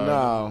 Jones,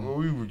 Well, no.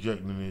 we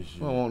rejecting this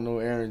shit. I don't want no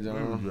Aaron We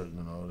Jones.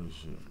 rejecting all this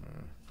shit,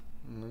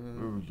 man.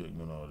 We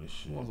rejecting all this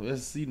shit. I want some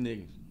SC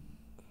niggas.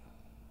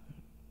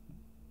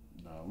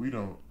 Nah, we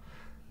don't.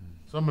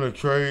 Some of the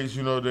trades,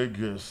 they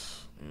just,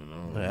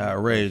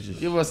 Outrageous.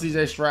 Give us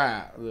CJ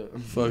Stroud. Look.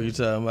 Fuck you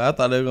talking about? I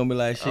thought they were gonna be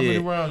like How many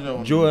shit. rounds y'all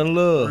want? Jordan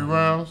Love. 3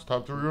 rounds?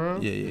 Top 3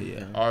 rounds?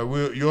 Yeah. All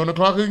right, you're on the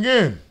clock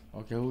again.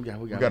 Okay, we got.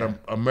 We got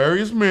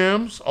Amarius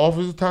Mims,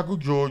 offensive tackle,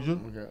 Georgia,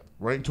 Okay.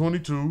 ranked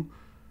 22.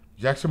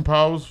 Jackson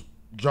Powers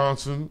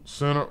Johnson,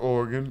 center,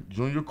 Oregon.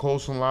 Junior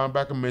Colson,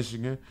 linebacker,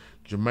 Michigan.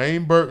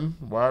 Jermaine Burton,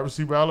 wide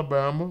receiver,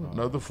 Alabama.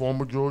 Another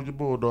former Georgia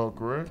Bulldog,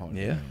 correct?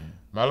 Yeah.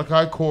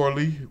 Malachi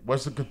Corley,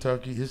 Western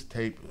Kentucky. His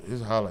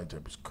highlight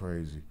tape is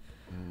crazy.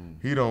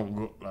 He don't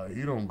go.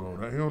 He don't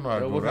know how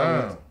to go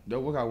down.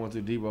 What I went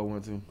to, Debo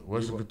went to.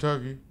 Western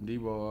Kentucky.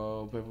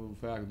 Debo, played for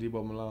Falcons.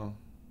 Debo Malone.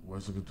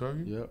 Western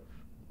Kentucky. Yep.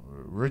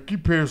 Ricky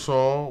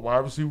Pearsall, wide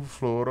receiver,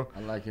 Florida. I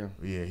like him.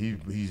 Yeah,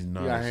 he's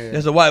nice.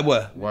 That's a white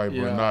boy. White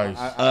boy, nice.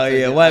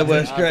 White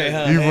boy straight,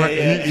 huh?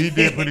 He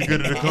did pretty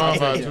good at the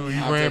combine too. He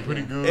ran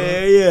pretty good.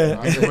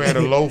 Yeah. He ran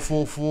a low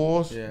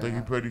 4.4s. I think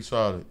he's pretty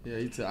solid. Yeah,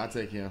 I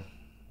take him.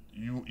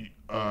 You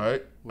all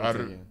right? We'll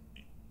take him.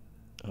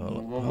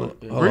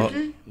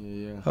 Ricky?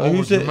 Yeah.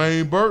 Over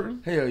Jermaine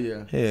Burton? Hell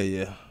yeah. Hell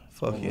yeah.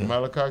 Fuck yeah.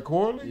 Malachi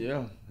Corley?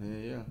 Yeah.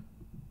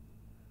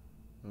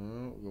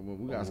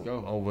 We got to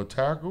go. Over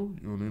tackle?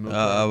 You don't need no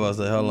I was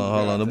about to say, hold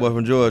on. The boy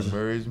from Georgia.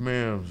 Mary's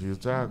Mims. He's a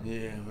tackle.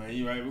 Yeah, man.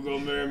 You right. We go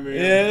marry me.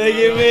 Yeah, they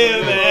get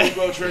Mims, man. We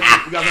go Trent.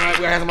 We got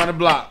to have somebody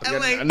block. A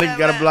nigga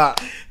got a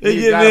block. They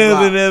get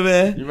Mims in there,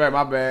 man. You right.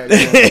 My bad.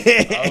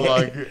 I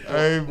like it.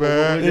 Hey,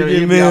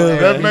 man.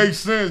 That makes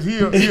sense. He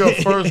a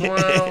first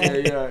round.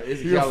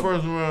 He a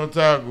first round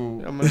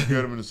tackle. I'm going to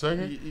get him in a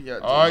second.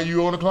 All right,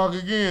 you on the clock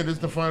again. This is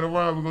the final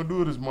round. We're going to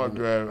do this mock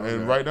draft.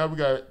 And right now we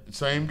got the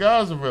same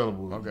guys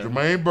available. Okay.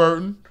 Jermaine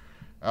Burton,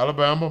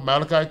 Alabama.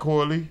 Malachi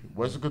Corley,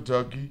 Western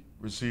Kentucky,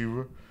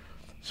 receiver.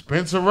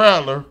 Spencer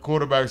Rattler,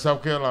 quarterback,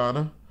 South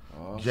Carolina.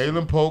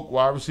 Jalen Polk,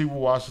 wide receiver,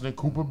 Washington.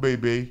 Cooper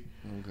Bebe,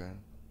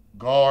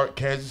 guard,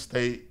 Kansas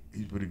State.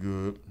 He's pretty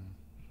good.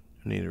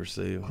 Need a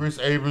receiver. Chris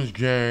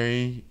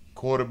Abrams-Jane,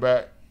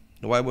 quarterback.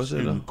 The white boy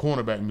said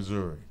cornerback,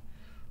 Missouri.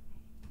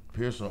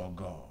 Pearsall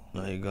gone.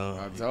 No, he gone.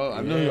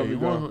 I knew he gonna be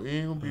gone. He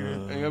ain't gonna be there.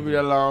 Ain't gonna be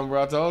that long,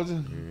 bro. I told you.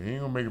 Yeah, he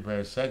ain't gonna make it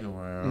past second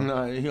round.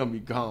 No, he gonna be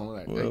gone.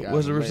 Like,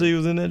 what's the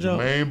receivers in that job?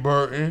 Jermaine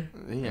Burton,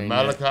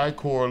 Malachi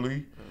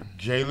Corley,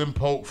 Jalen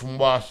Polk from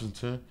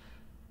Washington.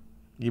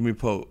 Give me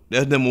Polk.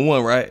 That's number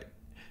one, right?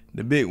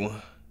 The big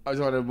one. I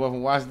saw that boy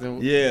from Washington.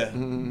 Yeah.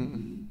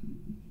 You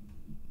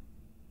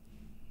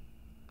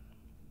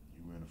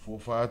ran a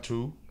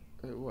 4.52.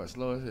 What,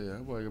 slow as hell.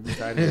 That boy gonna be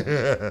tight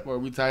end. Boy,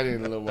 we tight end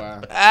in a little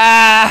while. What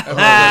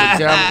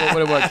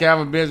about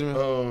Calvin Benjamin?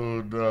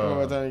 Oh, no.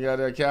 What time you got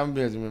there? Calvin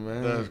Benjamin,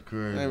 man. That's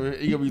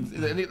crazy. He gonna be.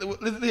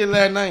 Listen to his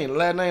last name.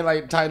 Last name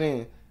like tight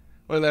end.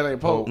 What's last name?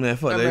 Polk. Man,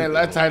 fuck that. Man,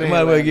 like tight end.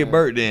 Might as well get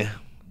Burt then.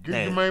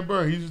 Get Jermaine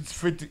Burton. He's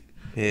 50.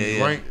 Yeah,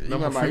 he's ranked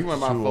number 52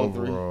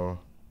 overall.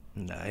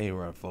 Nah, he ain't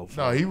run 4.4.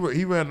 No,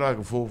 he ran like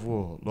a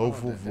 4.4, low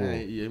 4.4. Yeah,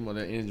 he want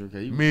that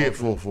injury. Mid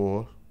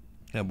 4.4.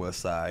 That boy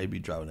sorry, he be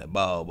dropping that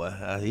ball,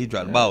 but he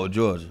dropped the ball with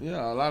Georgia.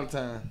 Yeah, a lot of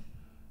time.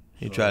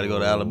 He tried to go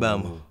to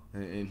Alabama.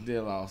 And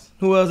still lost.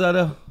 Who else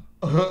out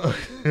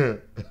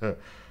there?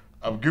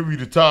 I'll give you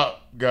the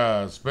top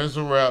guys.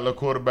 Spencer Rattler,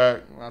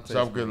 quarterback,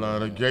 South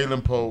Carolina.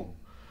 Jalen Polk,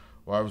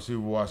 wide receiver,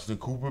 Washington.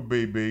 Cooper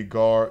Bebe,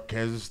 guard,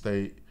 Kansas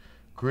State.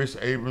 Chris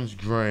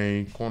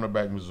Abrams-Drain,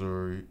 cornerback,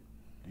 Missouri.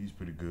 He's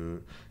pretty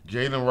good.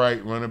 Jalen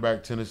Wright, running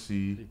back,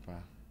 Tennessee.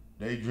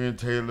 Adrian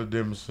Taylor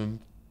Demerson,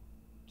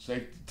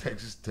 safety,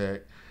 Texas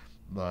Tech.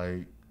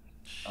 Like,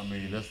 I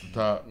mean, that's the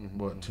top, 10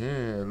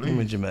 at least. Give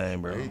me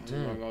Jermaine, bro. 8,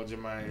 10. Go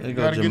Jermaine. You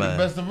gotta get the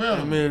best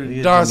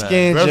available. Dark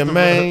skin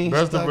Jermaine.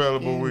 Best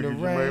available with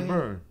Jermaine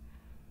Burton.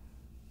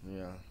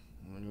 Yeah,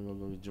 I'm gonna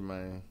go with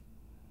Jermaine.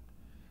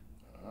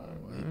 All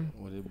right, man.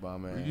 What is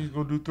bomb ass? We just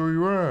gonna do 3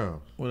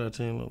 rounds. What that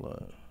team look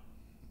like?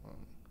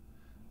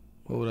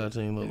 What would that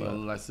team look like?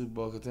 Look like Super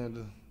Bowl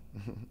contender.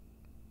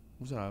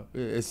 What's up?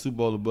 It's Super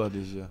Bowl above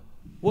this year.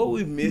 What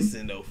we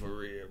missing though, for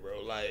real,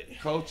 bro? Like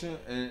coaching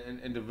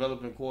and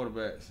developing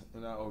quarterbacks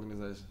in our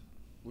organization.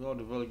 We don't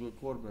develop good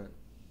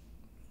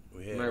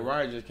quarterbacks. Matt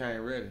Ryan just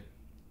came ready.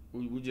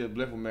 We just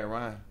blessed with Matt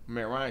Ryan.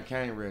 Matt Ryan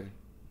came ready.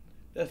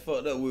 That's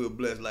fucked up. We were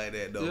blessed like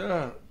that though.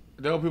 Yeah,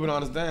 those people don't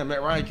understand.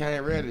 Matt Ryan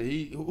came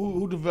ready.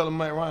 Who developed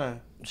Matt Ryan?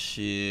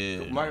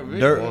 Shit,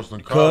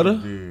 Boston Cutter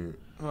did.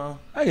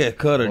 I guess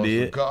Cutter Boston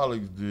did.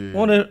 College did.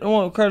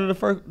 Want Cutter the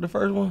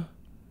first one?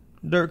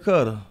 Dirk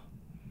Cutter.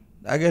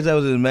 I guess that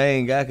was his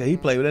main guy because he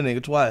played with that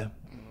nigga twice.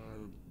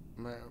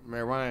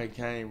 Matt Ryan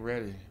came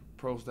ready.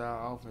 Pro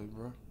style offense,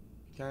 bro.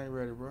 Came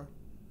ready, bro.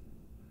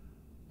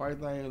 Why you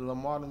think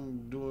Lamar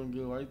them doing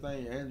good? Why you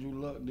think Andrew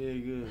Luck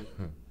did good?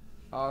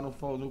 All them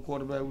folks, new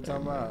quarterback we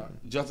talking about.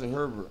 Justin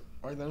Herbert.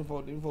 Why you think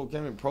them folks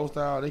came in pro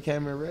style? They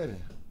came in ready.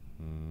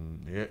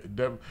 Yeah,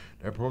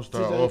 that pro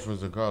style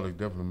offense in college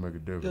definitely make a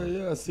difference.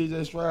 Yeah,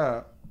 C.J.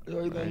 Stroud.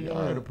 Y'all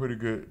they're pretty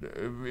good.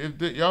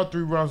 If y'all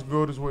 3 rounds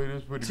go this way,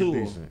 that's pretty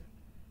decent.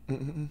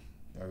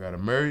 I got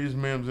Amarius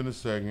Mims in the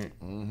second.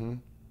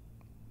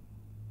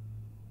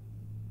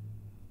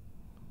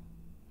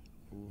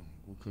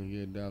 We couldn't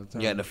get down the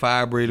time. You got the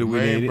fire breather we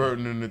needed.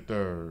 Burton in the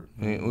third.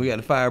 We got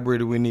the fire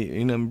breather we need.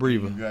 Ain't nothing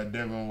breather. You got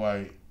Devin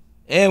White.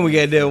 And we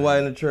got Devin White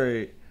in the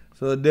trade.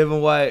 So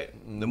Devin White,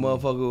 the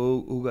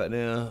motherfucker who got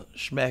down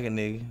smacking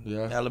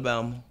nigga,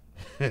 Alabama.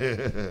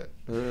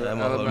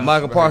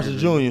 Michael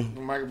Parsons Jr.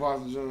 Michael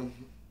Parsons Jr.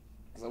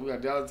 So we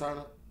got Dallas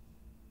Turner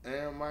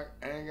and Mike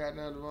and got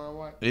down Devin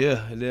White.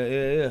 Yeah.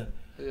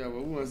 Yeah,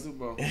 but we went Super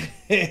Bowl.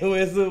 We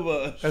went Super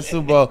Bowl. That's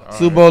Super Bowl.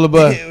 Super Bowl of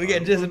bus. We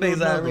got Jesse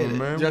Bates already.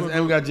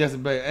 And we got Jesse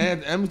Bates.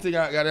 And we still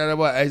got that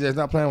boy AJ.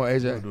 Not playing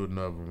with AJ. I'll do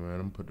another, man. I'm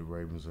gonna put the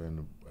Ravens and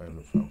the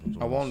Falcons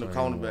on. I want the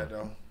cornerback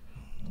though.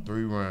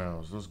 3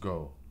 rounds. Let's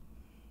go.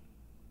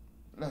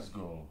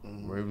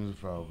 Ravens and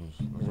Falcons.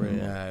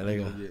 Right, they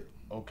go.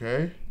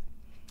 Okay.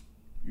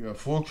 You have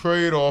 4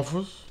 trade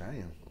offers.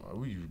 Damn.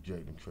 We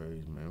rejecting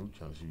trades, man. We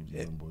trying to see what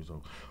these young boys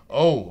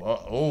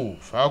on.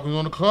 Falcons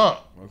on the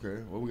clock.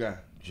 Okay, what we got?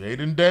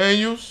 Jaden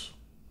Daniels,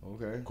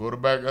 Okay.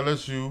 quarterback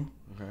LSU.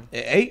 Okay.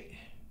 At 8?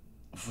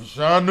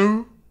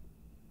 Fashanu,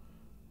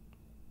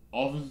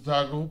 offensive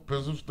tackle,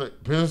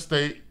 Penn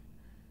State.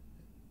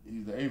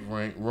 He's the 8th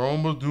ranked.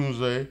 Roma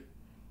Dunze,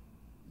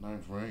 9th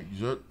ranked.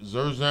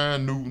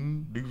 Zerzan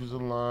Newton,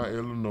 defensive line,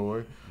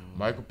 Illinois.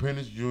 Michael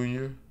Penix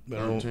Jr.,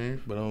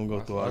 13th. But I don't go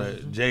through all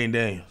that. Jane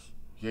Daniels.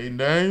 Jaden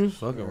Daniels.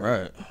 Fucking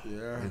right.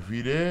 Yeah. If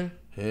he there,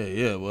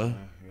 Yeah, boy.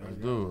 let's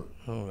do it.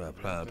 I don't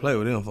got to play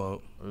with them,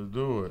 folks. Let's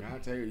do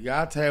it.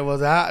 Y'all tell you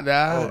what's out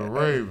there. Oh, the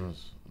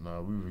Ravens.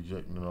 Nah, we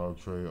rejecting all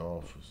trade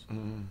offers.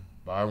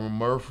 Byron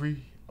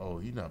Murphy. Oh,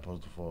 he not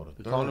supposed to fall to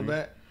 30. The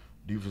cornerback?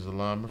 Defensive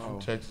lineman from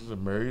Texas.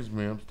 Amarius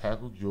Mims,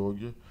 tackle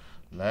Georgia.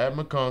 Lad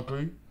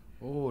McConkey,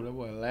 Oh, that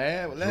boy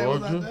Lad. Lad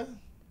was out there? Georgia.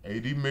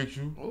 A.D.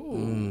 Mitchell,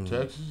 Ooh.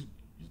 Texas.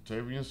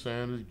 Tavian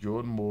Sanders,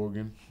 Jordan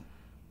Morgan.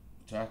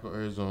 Tackle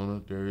Arizona,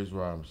 Darius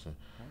Robinson.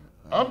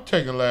 I'm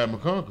taking Lad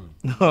McConkey.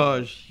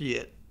 Oh,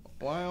 shit.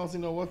 Why I don't see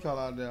no what call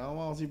out there? I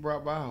don't see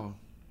Brock Bauer.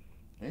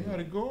 They got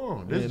it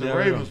going. This is the there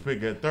we Ravens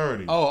pick at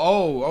 30. I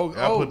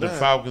I put the damn.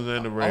 Falcons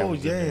and the Oh,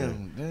 Ravens.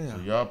 damn. So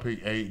y'all pick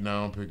 8,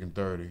 now I'm picking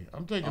 30.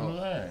 I'm taking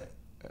Lad.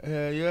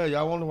 Hell yeah,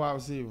 y'all want the wide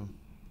receiver.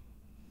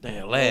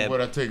 Damn, But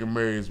Lad. I take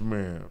Amarius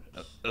Mims.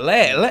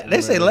 Lad.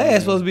 They say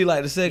Lad's supposed to be like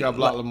the You second. got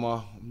block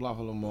Lamar. Block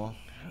for Lamar.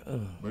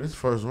 But it's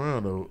first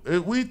round though.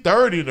 We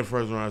 30 in the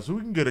first round, so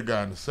we can get a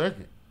guy in the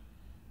second.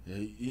 Yeah,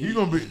 He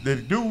gonna be the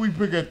dude we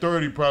pick at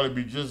 30 probably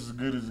be just as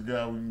good as the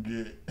guy we can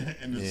get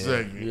in the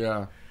second.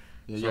 Yeah.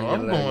 So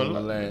I'm going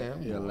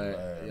Lad. Yeah,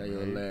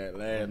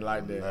 Lad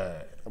like that.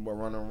 Lad. I'm about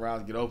running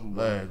routes, get open.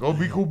 Boy. Lad. Go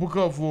be Cooper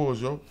Cup for us,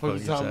 yo. What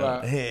you talking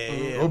about?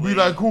 Yeah. Go be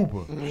like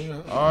Cooper.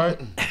 All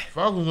right.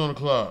 Falcons on the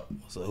clock.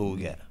 So who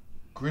we got?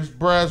 Chris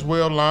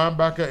Braswell,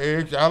 linebacker,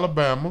 edge,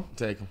 Alabama.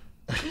 Take him.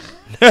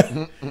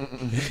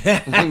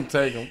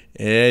 Take him.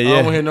 Yeah, I don't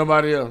want to hear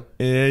nobody else.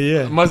 Yeah.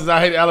 As much as I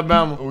hate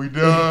Alabama. Are we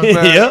done?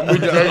 Yeah. We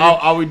done,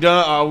 are we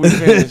done? Or are we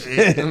finished?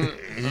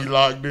 He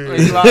locked in.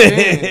 He locked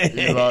in.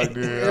 He locked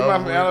in.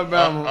 Everybody from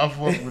Alabama. I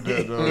fuck with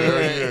that though.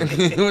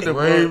 Yeah. What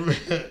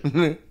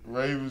the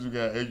Ravens, we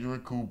got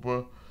Adrian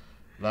Cooper,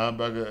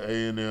 linebacker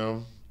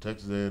A&M,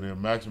 Texas A&M,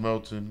 Max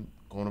Melton,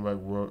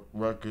 cornerback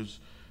Rutgers,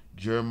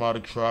 Jeremiah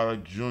Trotter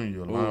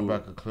Jr.,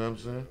 linebacker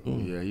Clemson.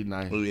 Yeah, he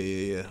nice. Oh,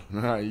 yeah.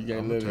 Nah, you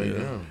can't I'm live gonna take it.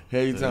 him.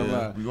 Hey, you talking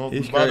about? We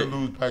He's about to great.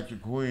 lose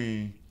Patrick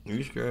Queen.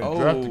 You scared? Oh.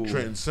 Drafted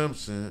Trenton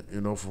Simpson,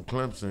 from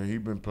Clemson. He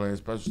been playing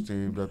special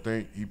teams. I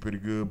think he pretty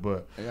good,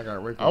 but Hey, I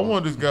got Rick I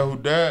want this guy who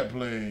dad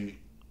played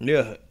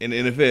Yeah, in the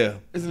NFL.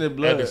 It's in their at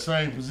blood. the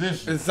same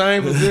position. It's the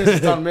same position.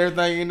 Tell them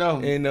everything you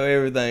know. Ain't know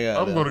everything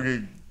out I'm there. gonna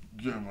get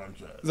Jeremiah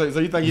Trotter. So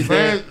you think he's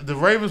there? The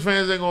Ravens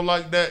fans ain't gonna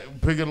like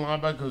that picking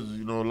linebacker because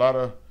a lot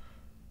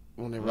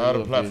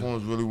of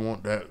platforms really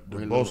want that the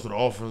most of the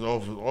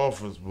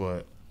offense,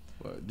 but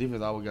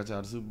defense always got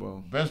y'all the Super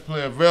Bowl. best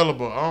player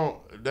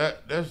available.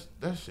 That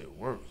shit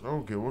works. I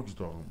don't care what you're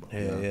talking about.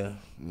 Yeah.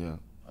 Yeah.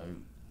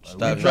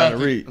 Stop trying to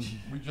reach.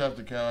 We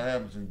drafted Kyle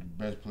Hamilton, the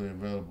best player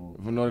available.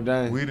 For Notre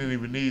Dame. We didn't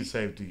even need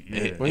safety.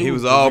 Yeah. He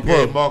was all We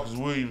gave pro. Marcus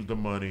Williams the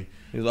money.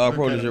 He was all Look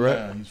pro at this him year,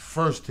 now. right? He's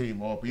first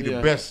team off. He's Yeah.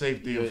 the best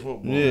safety in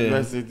football. Yeah.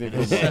 Best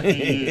second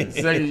year.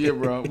 Second year,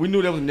 bro. We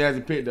knew that was a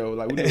nasty pick though.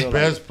 Like we knew that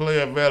Best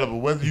player available.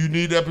 Whether you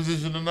need that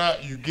position or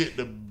not, you get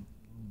the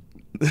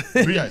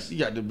beast. you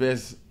got the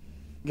best.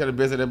 You got the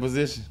best at that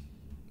position.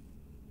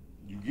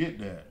 You get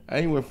that. I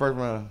ain't went first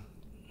round.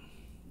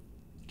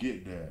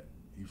 Get that.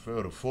 You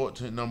fell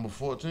to number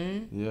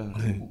 14?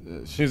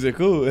 Yeah. She said,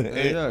 cool.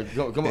 Yeah.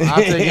 Come on. I'll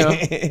take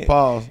him.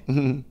 Pause.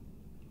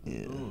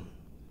 Yeah.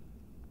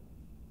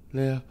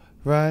 Left,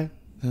 right.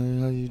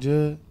 How you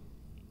do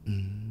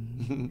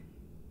it?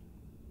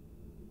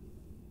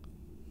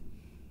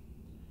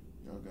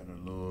 Y'all got a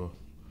little.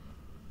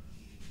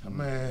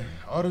 Man,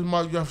 all this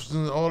Mike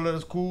Jefferson, all that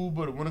is cool,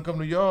 but when it come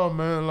to y'all,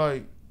 man,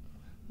 like,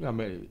 Yeah,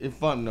 man, it's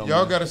fun though.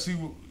 y'all man. got to see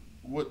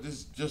what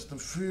this Justin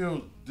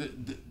Fields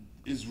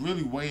is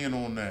really weighing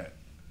on that.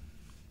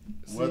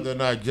 Whether or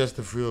not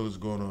Justin Fields is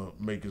going to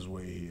make his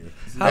way here.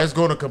 That's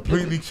going to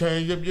completely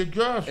change up your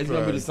draft It's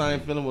gonna be the strategy.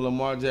 same feeling with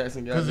Lamar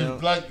Jackson. Because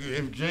Goddamn.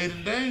 if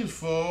Jaden Daniels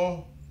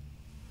fall,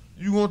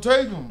 you going to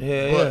take him.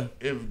 Yeah, but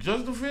if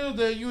Justin Fields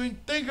there, you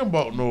ain't thinking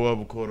about no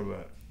other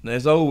quarterback.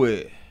 That's over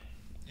with.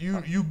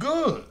 You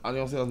good. I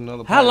gonna say it's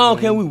another. How pipe long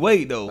dream. can we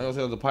wait, I though? gonna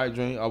say it's a pipe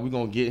dream. Are we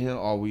gonna get him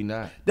or are we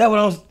not? That what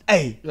I was.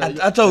 Hey, Yeah,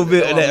 I told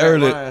Bill that's that why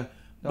earlier. Ryan-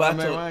 But that's I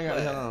why told- Ryan got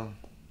that on.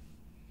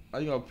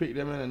 Are you gonna pick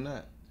that man or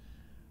not?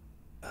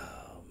 Oh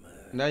man!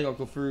 Now you gonna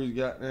confuse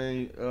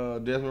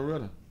goddamn Desmond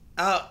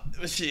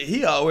Ritter. Shit,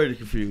 he already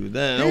confused.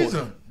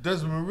 Damn.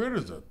 Desmond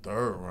Ritter's a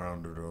third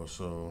rounder though,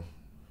 so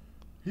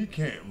he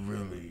can't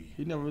really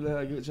He never really had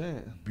a good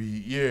chance.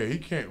 he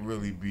can't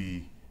really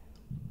be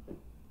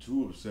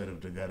too upset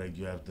if the guy they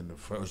drafted in the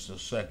first or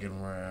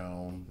second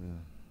round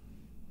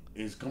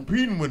is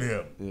competing with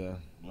him. Yeah.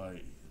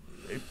 Like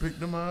They picked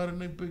them out and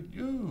they picked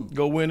you.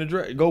 Go win the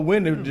job. If you go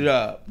win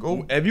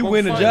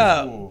the fight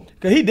job, for it.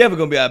 cause he definitely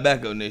gonna be our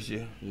backup next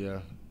year. Yeah.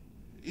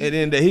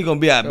 And then he gonna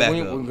be our backup. When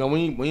you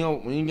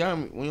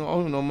don't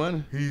owe him no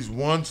money. He's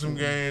won some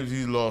games,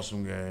 he's lost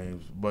some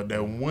games, but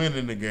that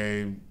winning the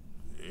game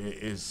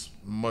is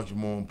much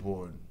more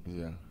important.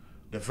 Yeah.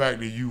 The fact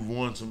that you've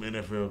won some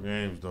NFL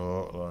games,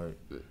 dog, like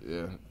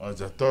Yeah.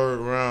 as a third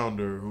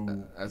rounder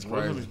who That's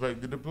wasn't crazy.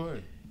 expected to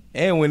play.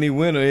 And when he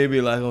win it, he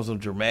be like on some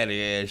dramatic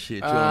ass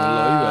shit too. On the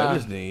low. You like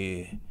this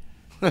thing.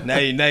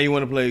 Yeah. now you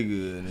want to play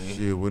good. Man.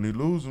 Shit, when he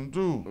lose them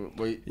too.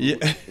 But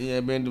Yeah. he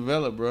ain't been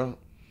developed, bro.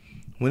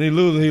 When he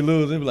loses, he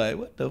loses. He be like,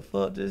 what the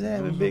fuck just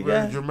happened, Losing big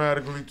very guy?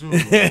 dramatically too.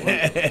 What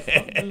the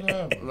fuck just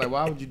happened? Like,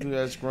 why would you do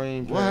that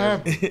screen pass? What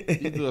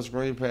happened? You do a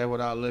screen pass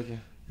without looking.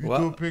 You Why-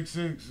 threw a pick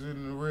six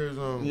in the red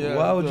zone. Yeah.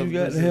 Why would you you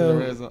got do a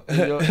red zone.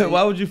 hell?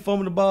 Why would you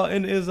fumble the ball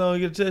in the end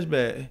zone and get a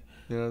touchback?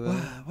 You know what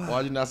I'm saying?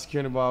 Why you not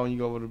securing the ball when you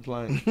go over the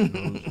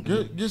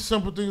plane? Just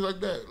simple things like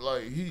that.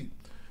 Like he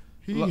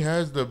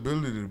has the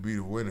ability to be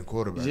the winning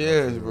quarterback.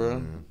 Yes, I feel, bro.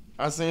 man.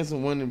 I seen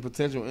some winning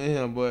potential in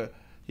him, but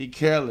he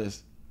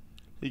careless.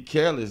 He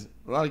careless.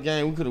 A lot of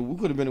games we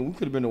could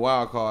have been the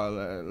wild card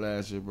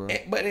last year, bro.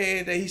 But at the end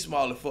of the day, he's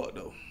small as fuck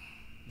though.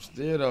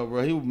 Still though,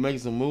 bro, he was making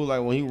some moves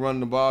like when he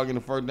running the ball, getting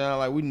the first down.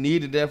 Like we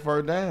needed that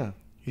first down.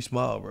 He's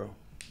small, bro.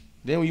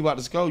 Then when you about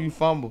to score, you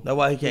fumble. That's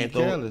why he can't He's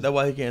throw. careless. That's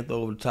why he can't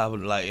throw over the top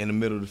of like in the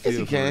middle of the Yes,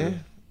 field. he for real.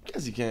 can.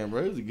 Yes, he can,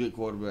 bro. He was a good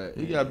quarterback.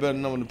 He got a better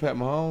number than Pat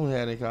Mahomes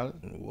had in college.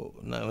 Whoa,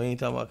 no, we ain't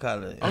talking about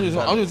college. I'm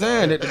just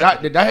saying that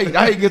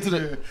how you get to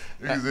the.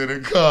 Niggas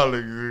in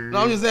college. No,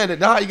 I'm just saying that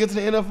how you get to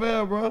the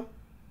NFL, bro.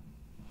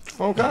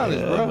 From college,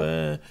 Yeah, bro.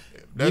 man.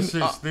 That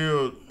shit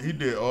still, he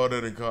did all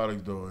that in college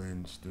though,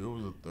 and still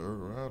was a third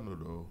rounder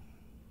though.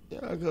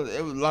 Yeah, because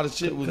it was a lot of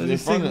shit was Cause in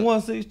he's front of.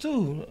 6'1",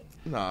 6'2".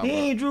 Nah, He bro.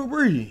 ain't Drew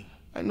Brees.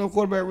 Ain't no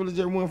quarterback really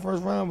just won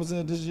first round was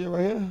this year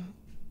right here.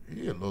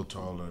 He a little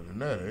taller than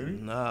that, ain't he?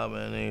 Nah,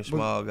 man, they ain't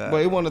small guy.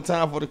 But it wasn't a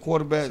time for the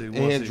quarterback 6'1",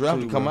 in his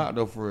draft to 6'2", come bro. out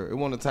though for it. It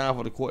wasn't a time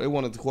for it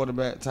wasn't the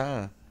quarterback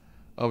time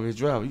of his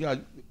draft.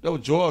 That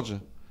was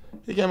Georgia.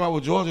 He came out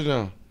with Georgia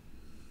then.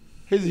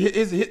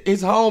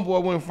 His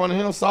homeboy went in front of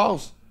him,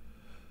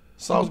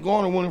 Sauce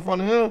Gardner went in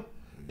front of him.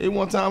 It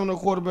one time with no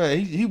quarterback.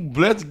 He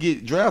blessed to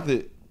get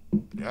drafted.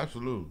 Yeah,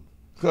 absolutely.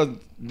 Cause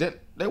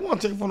they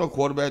want to take from no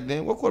quarterback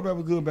then. What quarterback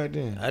was good back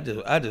then? I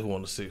just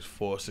want a 6'4",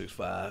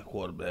 6'5"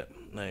 quarterback.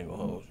 I ain't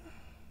gonna hold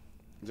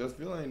Just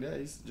Phil ain't that.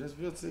 He's just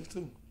Phil 6'2".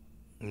 you.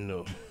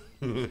 No.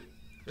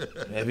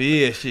 If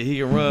he is shit, he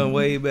can run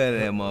way better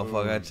than that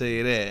motherfucker. I tell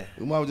you that.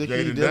 We might just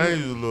Jaden keep Daniels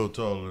is a little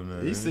taller than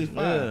that. He's ain't 6'5".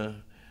 Yeah.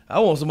 I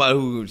want somebody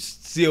who can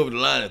see over the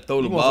line and throw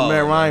You the want ball. some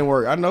Matt Ryan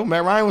work? I know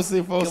Matt Ryan was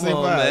 6'4", Come 6'5".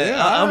 on, man.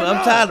 Yeah,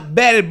 I'm tired of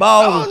batted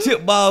balls and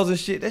tip balls and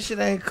shit. That shit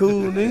ain't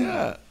cool, nigga.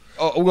 Yeah.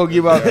 Oh, we're gonna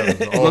give out. We're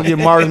gonna get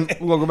Martin.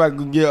 We're gonna go back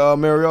and get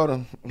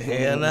Mariota.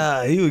 Hell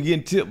nah. He was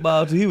getting tip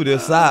balls too. He was their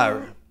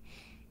siren.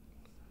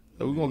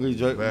 We're gonna get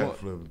Jay. back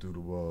flipping through the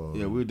ball.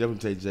 Yeah, we'll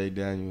definitely take Jay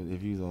Daniels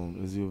if he's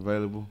on. Is he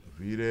available?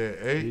 If he there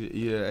at 8,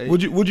 Yeah.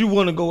 Would you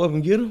want to go up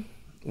and get him?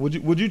 Would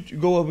you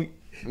go up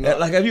and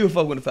like if you were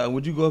fucking with the Falcons,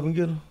 would you go up and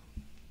get him?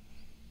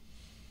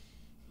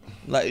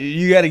 Like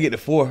you got to get the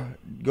 4,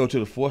 go to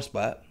the 4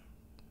 spot.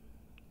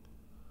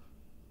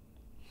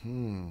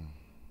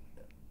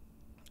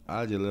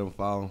 I just let him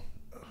fall.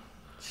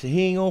 Shit,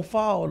 he ain't gonna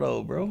fall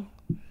though, bro.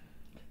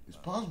 it's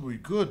possible he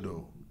could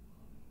though.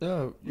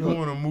 Yeah, You don't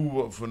want to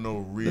move up for no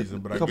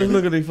reason, but I Let's guess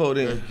look at these four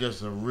then. that's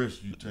just a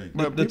risk you take.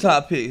 The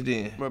top picks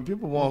then. but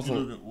people want You some.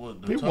 look at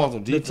what, People want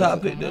some The defense.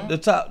 top pick, the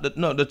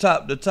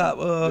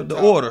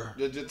order.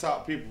 The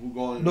top people who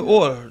going. The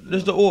order.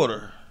 This the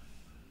order.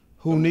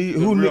 Who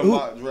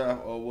mock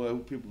draft or what? Who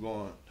people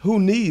going? who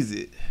needs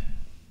it?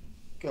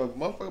 Cause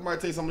motherfucker might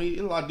take some of these.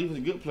 A lot of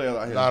defensive good players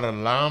out A here. lot of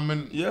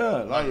linemen.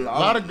 Yeah, Like, a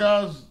lot of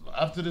guys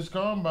after this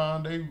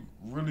combine, they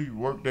really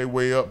worked their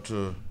way up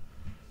to.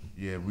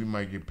 Yeah, we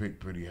might get picked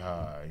pretty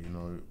high. You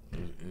know,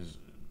 it's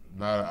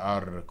not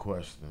out of the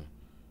question.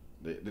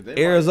 They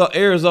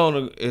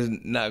Arizona is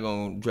not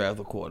gonna draft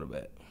a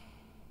quarterback.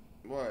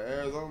 Boy,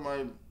 Arizona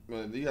might.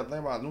 Man, you got to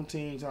think about new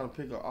team trying to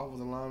pick an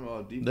offensive lineman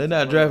or defensive. They're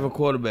not player. drafting a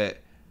quarterback.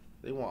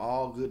 They want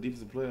all good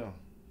defensive players.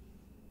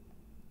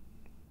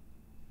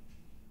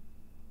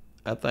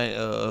 I think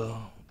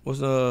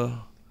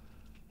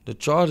the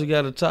Chargers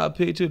got a top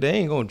pick too. They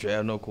ain't gonna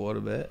draft no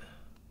quarterback.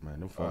 Man,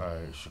 no All fault.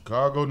 right,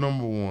 Chicago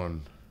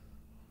 #1.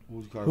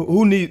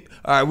 Who need?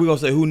 All right, we're gonna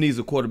say who needs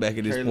a quarterback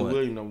at this Caleb point.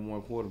 Williams,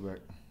 #1 quarterback.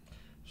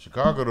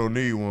 Chicago don't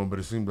need one, but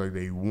it seems like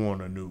they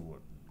want a new one.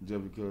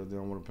 Just because they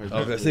don't want to pay.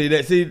 Okay, Justin. see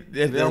that's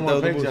They don't want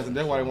to pay bullshit. Justin.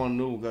 That's why they want a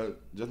new one. Cause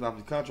just not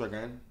his contract,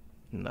 ain't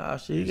Nah,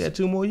 shit, he got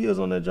 2 more years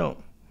on that jump.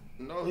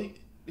 he? No, he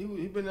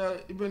been there.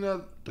 He been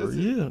there. 3rd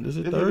year. This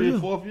is This 3rd be his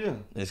year. 4th year.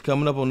 It's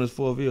coming up on this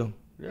 4th year.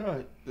 Yeah,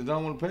 they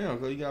don't want to pay him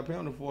because you got to pay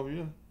him the 4th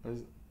year.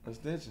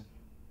 Extension.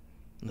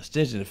 An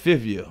extension the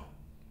 5th year.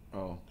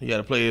 Oh, He got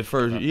to play his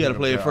first. You got to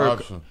play his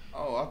first. he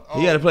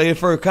He got to play his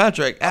first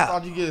contract I out.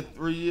 thought you get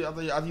 3 years. I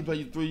thought you play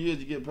you 3 years,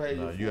 you get paid.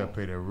 Nah, you gotta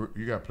pay that.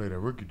 You gotta play that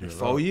rookie deal.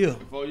 4 years.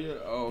 4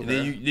 years. Oh, okay.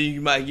 And then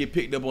you might get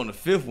picked up on the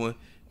 5th one,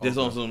 just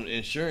on some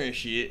insurance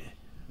shit,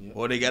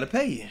 or they got to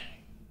pay you.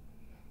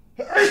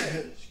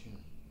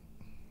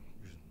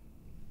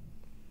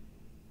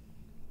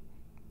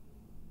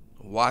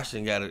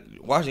 Washington got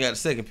the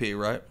second pick,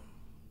 right?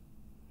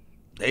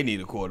 They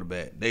need a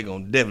quarterback. They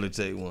gonna definitely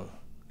take one.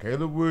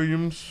 Caleb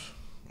Williams.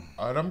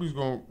 All right, I'm just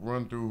gonna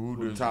run through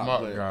who the top mock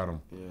player. got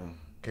him. Yeah.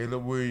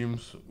 Caleb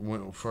Williams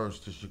went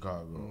first to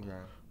Chicago. Okay.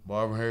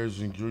 Marvin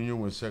Harrison Jr.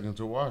 went second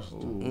to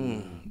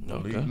Washington.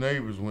 Malik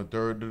Neighbors went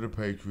third to the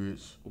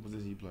Patriots. What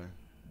position he play?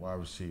 Wide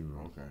receiver.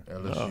 Okay.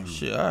 LSU. Oh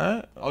shit! All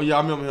right. Oh yeah,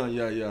 I remember him.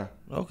 Yeah.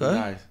 Okay.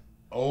 Nice.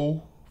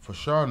 O for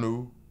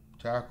Shanu.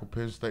 Tackle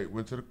Penn State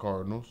went to the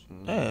Cardinals.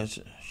 Man,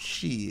 He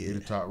the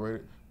shit. top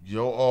rated.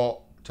 Joe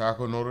Alt,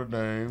 tackle Notre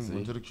Dame,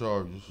 went to the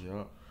Chargers.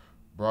 Yeah.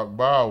 Brock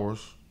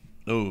Bowers,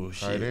 Oh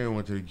tight shit. end,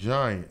 went to the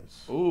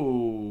Giants.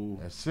 Ooh.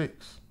 At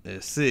 6.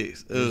 At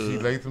 6. C.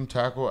 Latham,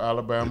 tackle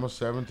Alabama,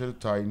 7 to the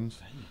Titans.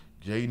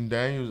 Jaden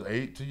Daniels,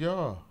 8 to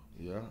y'all.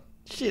 Yeah.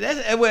 Shit, that's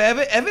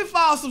if it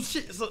falls some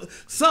shit,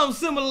 something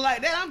similar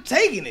like that, I'm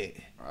taking it.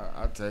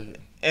 I take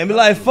it. And be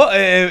like, fuck,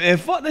 and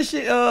fuck that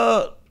shit.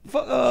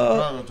 Fuck.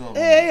 Chicago talking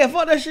Yeah,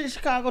 fuck that shit.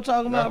 Chicago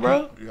talking about,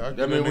 bro.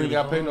 That means we ain't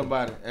got to pay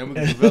nobody, and we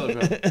can develop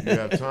him. You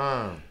have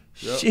time.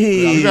 Yep.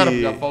 Shit.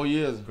 We got 4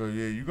 years. Cause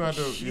you got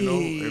to,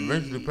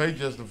 eventually pay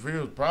Justin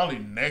Fields probably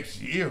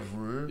next year for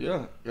real.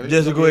 Yeah.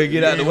 Just to go ahead and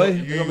get out the way.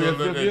 You ain't It's gonna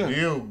gonna let be a that fifth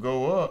deal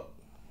go up,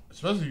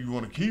 especially if you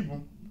want to keep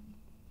him.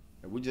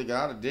 We just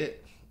got out of debt.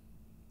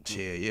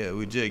 Yeah,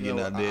 we just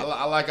getting out there.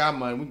 I like our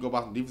money. We can go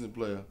buy some defensive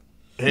player.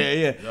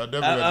 Yeah. Y'all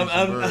definitely got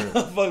decent bread.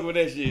 I'm fucking with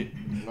that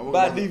shit.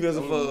 Buy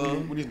defensive for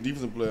We need a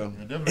defensive player.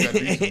 You definitely got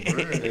decent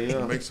bread.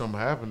 Yeah. Make something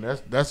happen.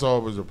 That's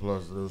always a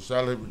plus. The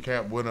salary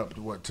cap went up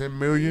to what, 10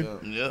 million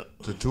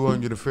Yep. to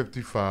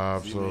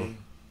 255. So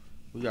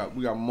We got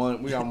money.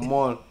 We got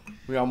money.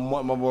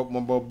 My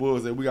boy Bull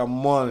said we got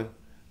money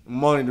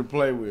to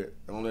play with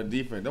on that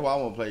defense. That's why I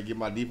want to play. Get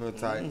my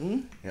defense tight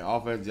and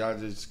offense. Y'all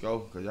just go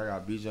because y'all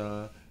got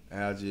Bijan,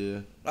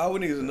 Algier. All we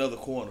need is another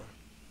corner.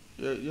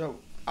 Yeah.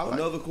 I like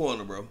Another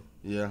corner, bro.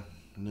 Yeah,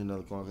 I need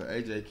another corner.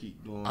 AJ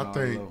keep doing. I all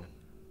think low.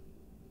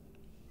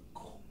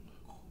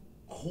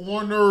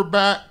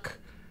 cornerback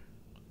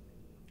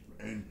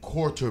and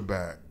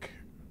quarterback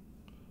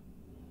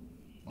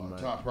are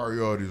top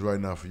priorities right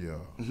now for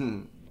y'all.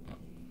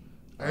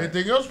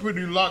 Anything else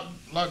pretty locked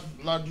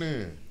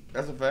in.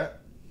 That's a fact.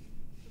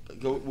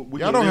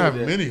 Y'all don't have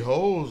many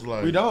holes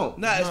like We don't.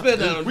 Nah,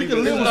 especially on We defense.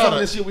 can live with not some of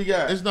a- this shit we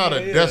got. It's not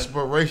a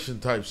desperation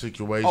type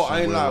situation. Oh, I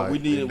ain't where, lying. like, We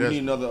need that's-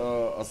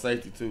 another a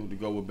safety too to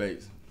go with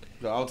Bates.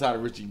 I'm tired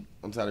of Richie.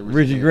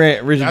 Richie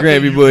Grant I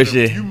think be you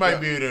bullshit. You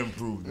might be able to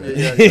improve that.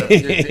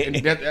 Yeah.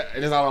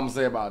 And that's all I'm gonna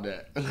say about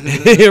that.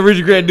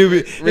 Richie Grant do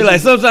be. He like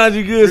sometimes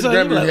you good, Richie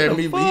sometimes Grant you like,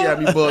 he "What the had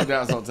fuck?" me bugged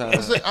out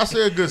sometimes. I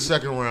say a good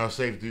second round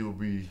safety would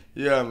be.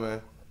 Yeah,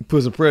 man.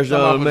 Put some pressure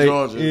Come on out him, for mate.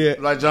 Georgia. Yeah.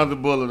 Like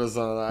Jonathan Bullard or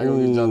something. I go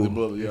get Jonathan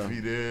Bullard. Yeah. If he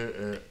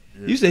there,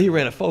 You said he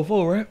ran a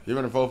 4.4, right? You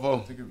running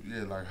 4-4?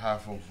 yeah, like high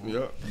 4-4.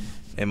 Yeah.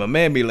 And my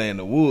man be laying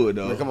the wood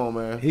though. Man, come on,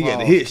 man. He got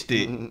the Pause. hit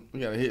stick. We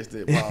got a hit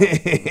stick. Pause.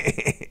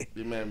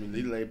 This man,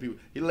 he laid people.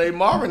 He laid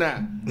Marvin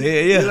out.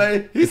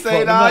 Yeah. He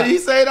saved our. He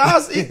saved our.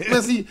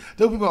 Man, see,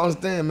 those people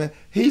understand, man.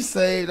 He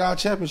saved our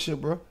championship,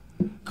 bro.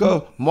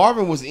 Cause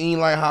Marvin was eating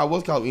like how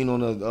what's called eating on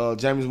the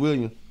James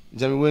Williams.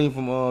 Jamie Williams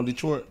from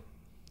Detroit,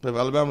 play for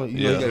Alabama.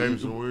 You know,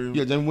 Jameson Williams.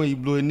 Yeah, Jamie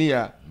Williams blew his knee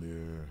out. Yeah.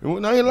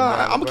 No, I ain't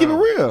lying. I'm gonna keep it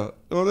real.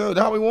 That's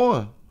how we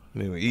won.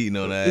 They were eating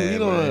on that. You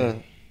know,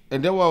 man.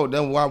 and that's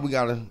why we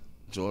got to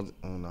Georgia.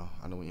 Oh no,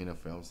 I know we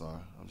NFL. I'm sorry,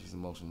 I'm just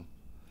emotional.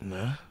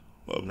 Nah.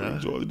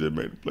 Georgia didn't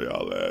make the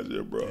playoff last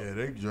year, bro. Yeah,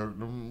 they jerked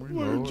them. We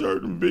What know a it.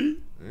 jerk them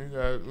beat. We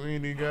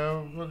ain't even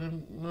got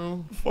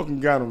fucking, Fucking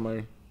got him,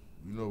 man.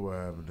 You know what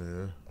happened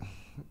there.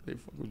 They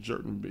fucking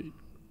jerked them beat.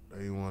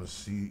 They want to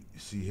see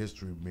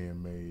history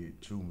being made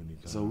too many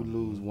times. So we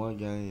lose one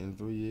game in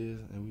 3 years,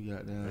 and we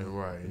got down. Yeah,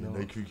 right. You know, And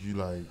they treat you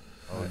like,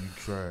 oh, you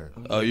trash.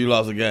 Oh, you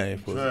lost a game.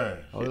 Pussy. Trash.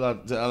 we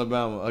lost to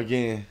Alabama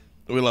again.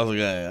 We lost a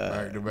game.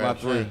 Back to By back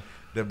 3.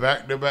 The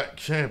back-to-back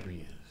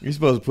champions. You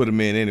supposed to put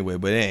him in anyway,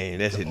 but it ain't.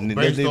 That's it. That's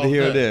Based neither off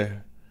here or that.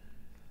 there.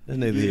 That's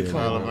neither here. From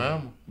nor there.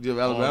 Alabama. You have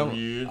Alabama. All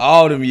years.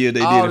 All them years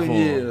they All did it the for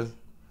him. years.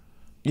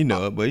 You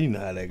know it, but you know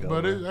how that goes.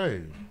 But it,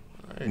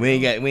 hey. we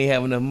ain't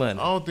have enough money.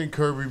 I don't think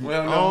Kirby.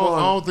 Well, I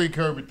don't think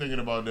Kirby thinking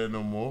about that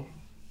no more.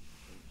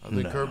 I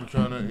think Kirby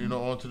trying to,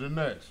 on to the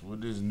next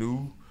with this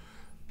new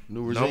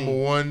regime.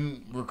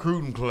 #1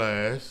 recruiting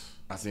class.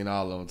 I seen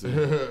all of them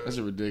too. That's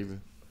ridiculous.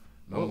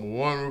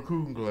 #1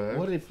 recruiting class.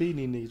 What they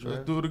feeding these niggas, Let's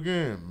right? do it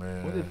again,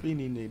 man. What they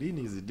feeding these niggas? These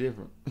niggas is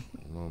different.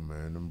 No,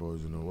 man, them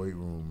boys in the weight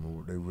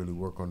room, they really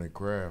work on their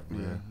craft,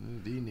 man. Yeah,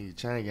 these niggas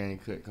chain gang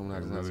cut coming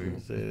out of high Really,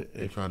 school.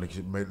 they trying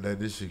to let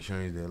this shit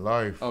change their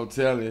life. I'm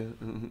telling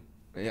you.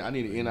 Yeah, I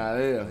need an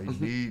NIL.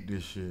 They need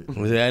this shit.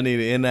 I need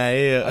an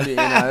NIL. I need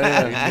NIL.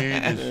 They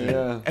need this shit.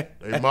 Yeah.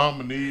 They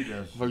mama need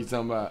that shit. What you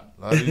talking about?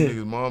 A lot of these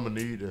niggas mama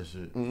need that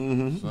shit.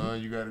 Mm-hmm.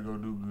 Son, you gotta go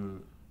do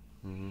good.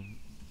 Mm-hmm.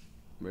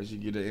 Make sure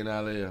you get the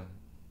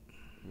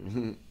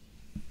NIL.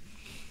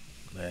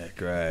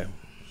 That's right.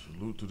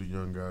 Salute to the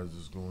young guys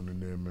that's going in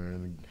there, man,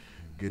 and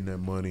getting that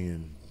money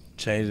and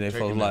Changing their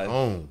taking folks' it life.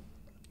 home.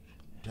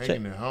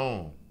 Taking it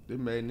home. They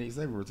made Nick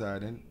Saban retire,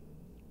 didn't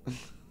it?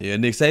 Yeah,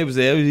 Nick Saban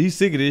said he's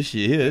sick of this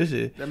shit. Yeah, this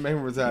shit. That made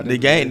him retire. The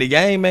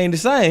game ain't the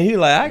same. He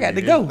like, I got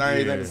to go.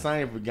 Things ain't the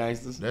same for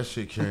gangsters. That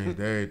shit changed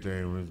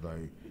everything. It was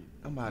like,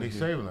 I'm out Nick of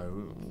here. Saban, like,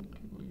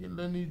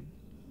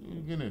 we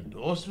getting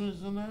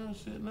endorsements and that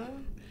shit now?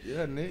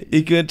 Yeah, Nick.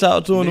 He couldn't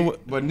talk to him.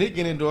 But Nick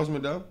getting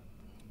endorsement though.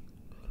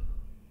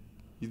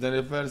 You think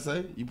that's fair to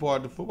say? You part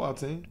of the football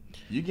team.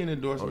 You getting Oh,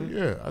 endorsement.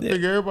 yeah. I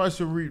think everybody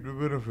should reap the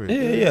benefit.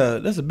 Yeah.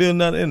 That's a billion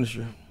dollar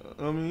industry.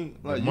 I mean,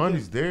 like The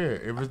money's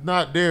there. If it's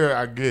not there,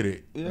 I get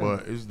it. Yeah.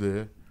 But it's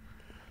there.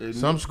 It-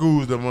 Some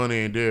schools, the money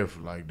ain't there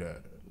for like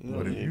that. Yeah.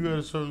 But if you got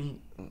a certain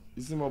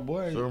You see my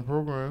boy,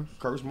 programs,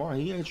 Kirby Smart,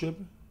 he ain't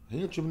tripping.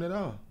 He ain't tripping at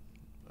all.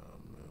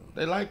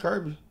 They like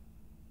Kirby.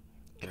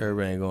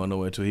 Kirby ain't going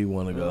nowhere until he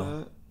want to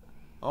go.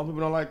 All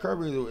people don't like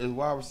Kirby is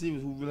wide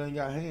receivers who really ain't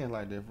got hands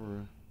like that for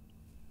real.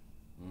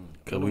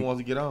 Cause Who wants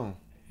to get on?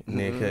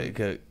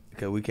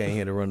 Cause we can't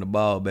hit to run the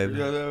ball, baby.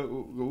 Yeah,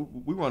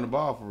 we run the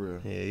ball for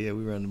real. Yeah,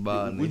 we run the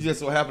ball. We just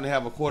so happen to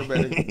have a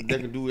quarterback that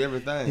can do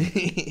everything.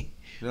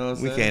 You know what I'm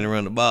saying? We can't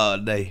run the ball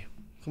today.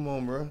 Come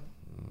on, bro.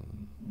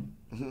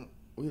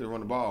 We need to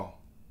run the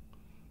ball.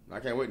 I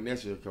can't wait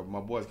next year because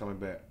my boy's coming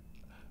back.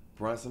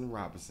 Brunson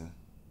Robinson.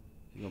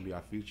 He's going to be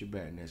our future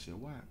back next year.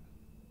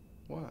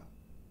 Why?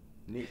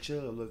 Nick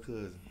Chubb, little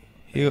cousin.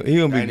 He gonna be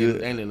Ain't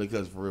good. Ain't little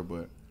cousin for real,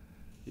 but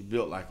he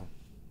built like him.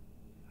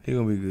 He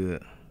gonna be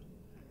good.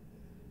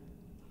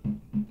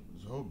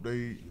 just hope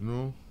they,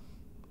 can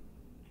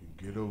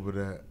get over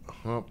that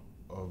hump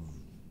of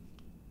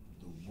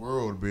the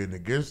world being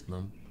against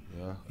them.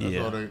 Yeah.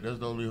 That's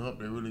the only hump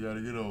they really got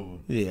to get over.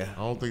 Yeah. I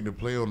don't think the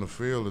play on the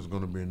field is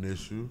going to be an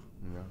issue.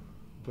 Yeah.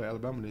 Play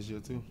Alabama this year,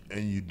 too.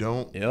 And you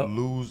don't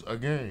lose a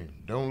game.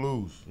 Don't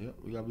lose. Yep.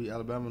 We got to beat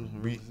Alabama.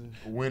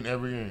 Win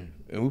every game.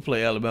 And we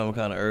play Alabama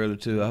kind of early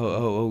too. I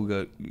hope we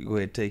go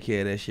ahead and take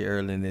care of that shit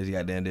early and just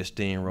got down there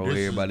steamroll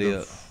everybody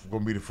up.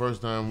 Gonna be the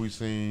first time we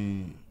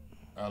seen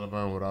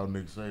Alabama without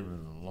Nick Saban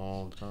in a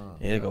long time.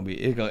 Yeah,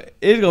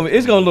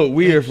 it's gonna look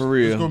weird for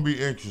real. It's gonna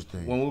be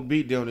interesting. When we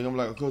beat them, they're gonna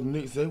be like, "Coach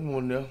Nick Saban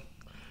won there."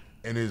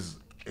 And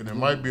it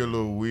might be a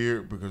little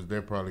weird because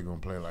they're probably gonna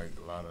play like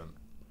a lot of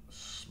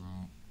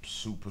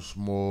super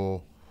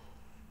small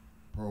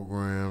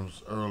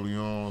programs early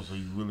on, so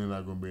you're really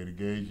not gonna be able to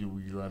gauge it.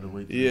 We gotta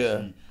wait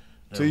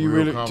till you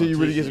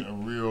really get a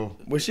real.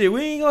 But shit,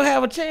 we ain't gonna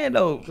have a chance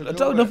though. I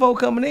told them folk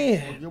coming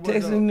in,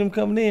 texting them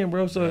coming in,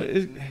 bro. So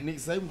Nick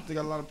Saban still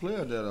got a lot of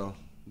players there though.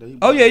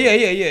 Oh yeah.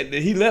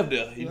 He left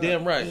there. He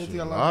damn right.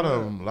 A lot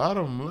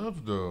of them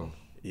left though.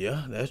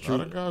 Yeah, that's A true.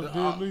 lot of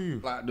guys did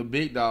leave. Like the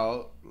big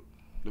dog,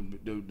 the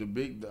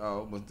big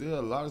dog, but still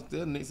a lot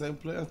of Nick Saban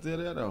players still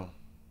there though.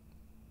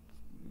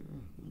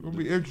 It's gonna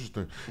be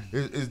interesting.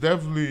 It's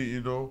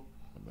definitely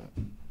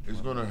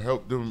it's gonna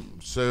help them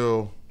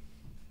sell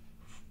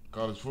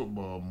college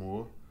football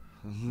more.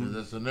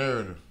 That's a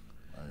narrative.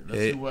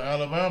 Let's see what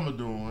Alabama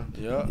doing.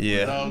 Yeah.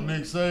 Without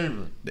Nick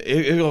Saban.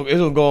 It's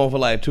gonna go on for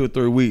like 2 or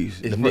 3 weeks.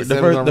 The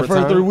First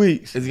first 3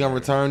 weeks. Is he gonna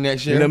return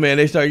next year? You know, man,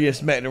 they start getting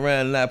smacked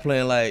around and not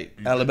playing like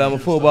Alabama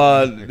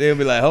football. They'll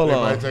be like, hold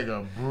on. They might take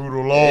a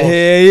brutal loss.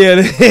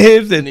 Yeah.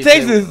 It's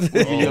Texas.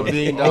 Over.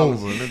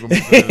 They're gonna be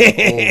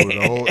saying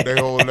over. Their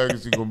whole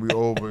legacy gonna be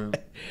over.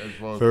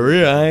 For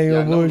real, I ain't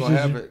gonna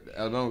bullshit.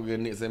 Alabama gonna get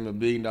Nick Saban $1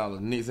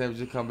 billion. Nick Saban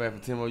just come back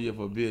for 10 more years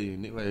for $1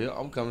 billion. Nick like, yeah,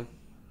 I'm coming.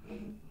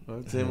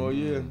 10 more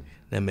years.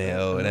 That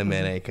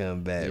man ain't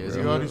coming back, Yeah,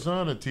 bro. He already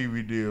signed a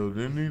TV deal,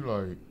 didn't he?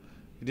 Like,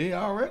 He did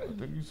already? I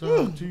think he signed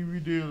a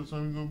TV deal or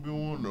something. He's gonna be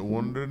on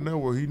one of the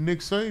network. He Nick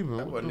Saban.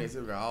 That was Nick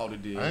Saban got all the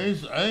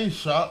deals. I ain't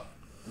shocked.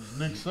 It's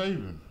Nick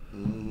Saban.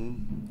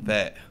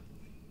 Fat.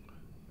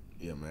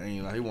 Yeah,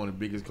 man. He one of the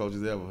biggest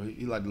coaches ever.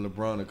 He like the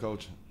LeBron of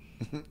coaching.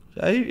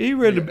 He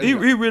really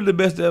the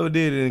best that ever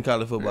did it in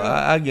college football.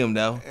 I give him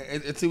down.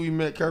 Until we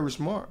met Kirby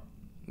Smart.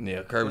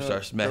 Yeah, Kirby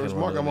started smacking. Kirby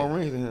Smart got more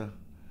rings than him.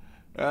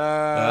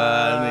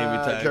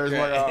 Kirby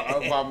Smart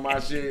got pop my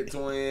shit,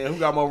 twin. Who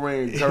got more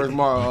rings? Kirby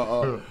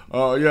Smart.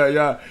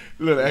 Yeah.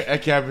 Look,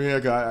 that cap here,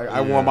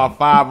 I won my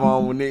 5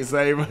 on with Nick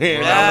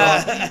Saban.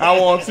 I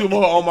won 2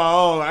 more on my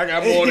own. I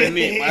got more than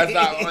Nick. I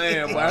stopped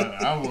playing.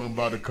 I wasn't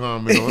about to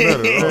comment on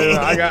that at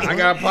all.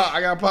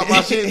 I got pop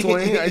my shit,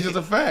 twin. It's just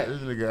a fact.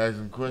 This nigga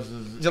asking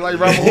questions. Just like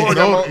Robert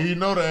Horry he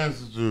know the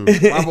answer to.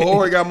 Robert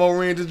Horry got more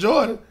rings than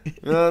Jordan.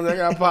 You know what I'm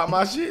saying? I got pop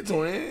my shit,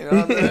 twin. You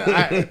know what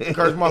I'm saying?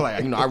 Kirby Smart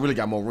like, I really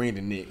got more rings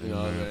than Nick. You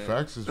know what I'm saying?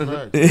 Facts is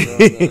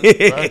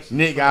facts. Facts.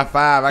 Nick got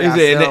 5. I got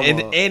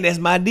 7. And that's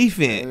my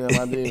defense.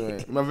 Yeah, my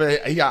defense.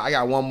 I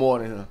got 1 more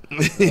than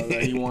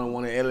him. He won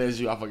one at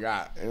LSU. I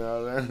forgot. You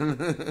know what I'm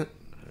saying?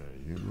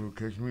 You will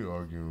catch me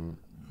arguing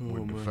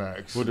with the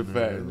facts. With the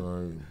facts.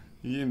 Like,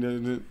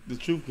 The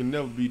truth can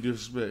never be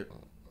disrespect.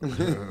 That's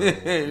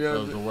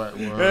the whack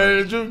one.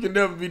 The truth can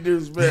never be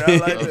disrespect. I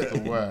like That's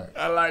that. the whack.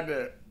 I like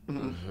that.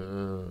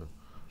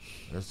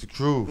 That's the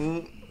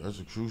truth. That's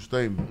a true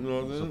statement. You know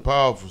what I'm It's a saying?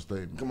 powerful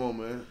statement. Come on,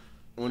 man.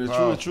 When it's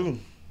true, it's true.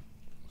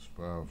 It's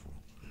powerful.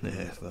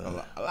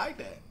 I like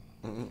that.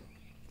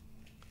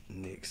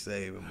 Nick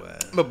Saban,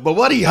 boy. But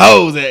what he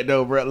hoes at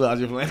though, bro? Look, I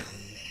just playing.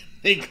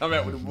 He come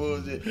out with the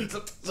bullshit.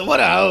 So what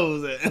the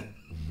hoes at?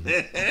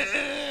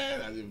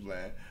 I just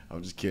playing.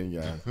 I'm just kidding,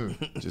 guys.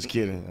 Just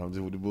kidding. I'm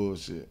just with the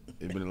bullshit.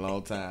 It's been a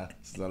long time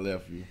since I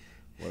left you.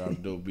 What I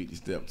do beat the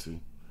step two.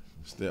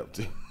 Step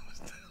two.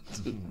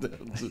 Step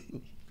two.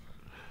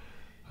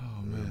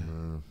 Oh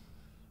man.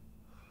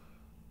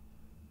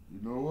 You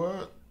know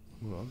what?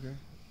 Well, okay.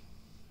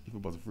 You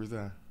about to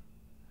freestyle?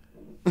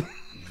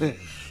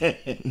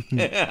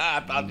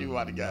 I thought you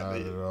might have got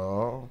Not me. at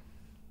all.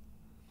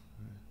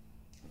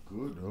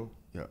 Good though.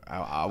 Yeah,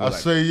 I like,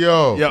 say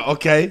yo. yeah,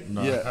 okay.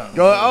 Nah. Yeah.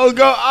 Go.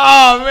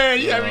 Oh man,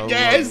 you have me Nah,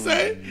 gas,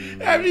 son.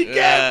 Have me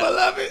gas,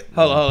 beloved.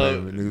 Hold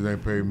on. Niggas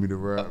ain't paying me to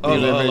rap.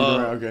 Hold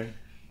on. Okay.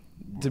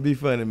 To be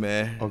funny,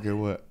 man. Okay,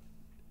 what?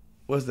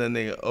 What's that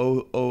nigga?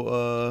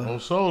 Oh,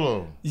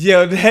 Solo.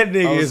 Yo, that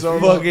nigga Oh, is Solo.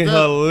 fucking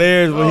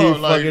hilarious when he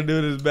like, fucking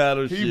do this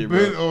battle He shit,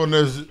 been bro. on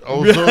this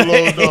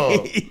Solo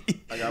dog.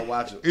 I gotta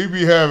watch it. He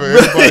be having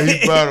everybody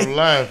he battle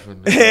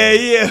laughing. Hell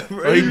yeah, bro.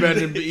 Bro,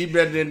 he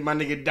better than my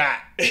nigga Dot.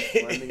 My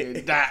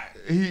nigga Dot.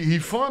 He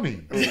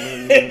funny.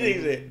 That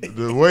nigga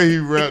The way he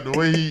rap, the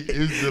way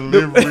his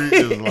delivery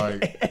is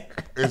like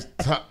it's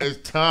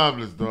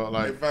timeless, dog. They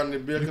Like found the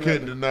bill you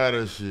can't deny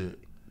that shit.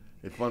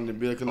 They found the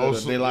bill collector.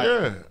 They like.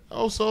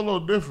 yeah, Solo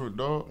different,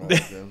 dog.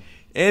 Okay.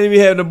 And he be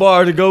having the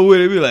bars to go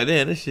with it. Be like,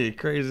 damn, this shit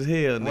crazy as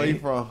hell, Where you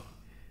nigga. from?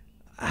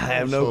 I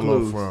have no Solo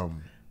clue.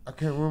 from. I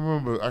can't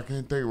remember. I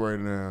can't think right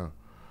now.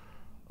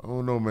 I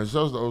don't know, man.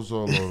 Shouts to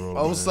Solo though.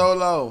 Oh, man.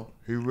 Solo.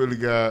 He really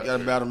You got.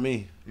 gotta battle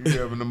me. He be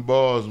having them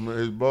bars, man.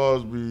 His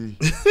bars be.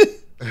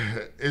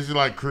 It's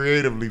like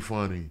creatively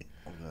funny.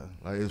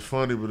 Like it's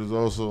funny, but it's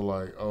also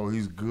like, oh,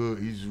 he's good.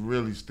 He's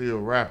really still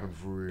rapping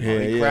for real. Yeah,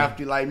 He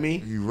crafty like me.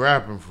 He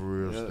rapping for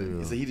real Yeah,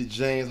 still. so he the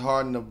James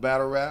Harden of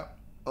battle rap,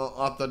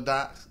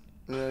 unorthodox.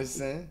 You know what I'm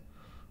saying?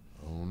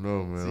 I don't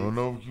know, man. I don't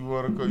know what you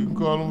want to call. You can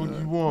call him what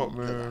you want,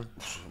 man.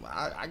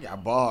 I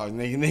got bars.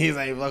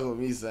 Niggas ain't fucking with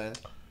me, son.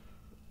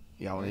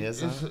 Y'all wanna hear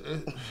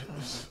something?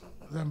 It's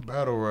them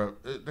battle rap.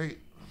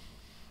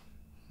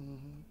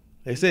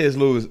 They say it's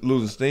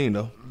losing steam,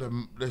 though.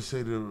 They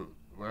say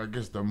I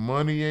guess the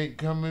money ain't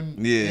coming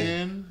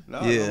in.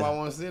 No, Yeah. nobody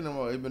want to see it no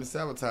more. It been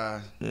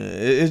sabotaged. Yeah,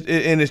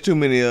 and it's too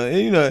many.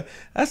 You know,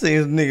 I seen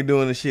this nigga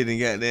doing the shit in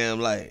goddamn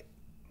like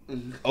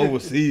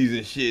overseas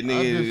and shit,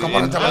 nigga. Come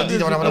on,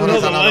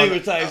 Another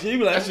language type shit. You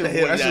be like, That shit, what the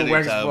hell that y'all shit niggas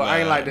wax as talking fuck. I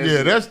ain't about? like that Yeah,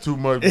 shit. that's too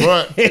much.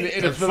 But In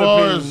the as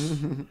far as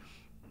Philippines.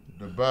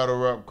 the battle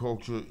rap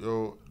culture,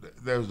 yo,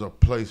 there's a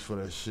place for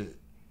that shit.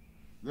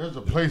 There's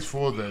a place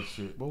for that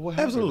shit. But what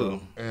happened,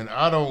 Absolutely. And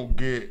I don't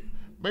get,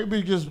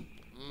 maybe just,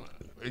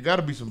 it got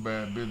to be some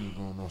bad business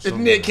going on. It's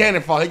Nick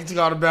Cannon fault. He took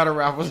all the battle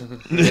rappers. He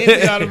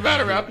took all the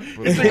battle rappers.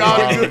 He took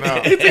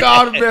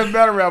all the best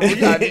battle rappers. We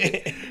got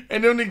it.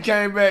 And then niggas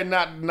came back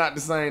not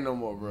the same no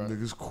more, bro.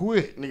 Niggas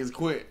quit. Niggas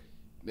quit.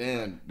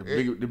 Damn,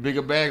 the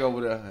bigger bag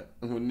over there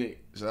with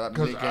Nick. Shout out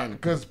to Nick Cannon.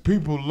 Because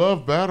people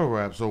love battle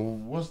rap. So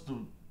what's the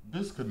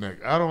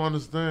disconnect? I don't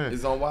understand.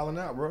 It's on Wildin'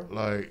 Out, bro.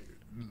 Like,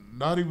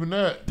 not even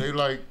that. They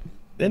like,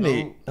 That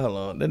nigga, hold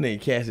on. That nigga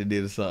Cassie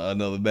did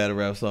another battle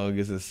rap song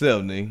against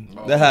himself,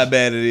 nigga. That's how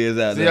bad it is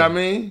out See there. what I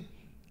mean?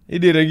 He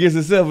did it against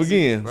himself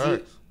again.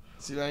 facts.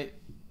 See, like,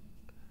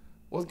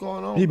 what's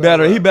going on? He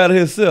battled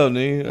himself,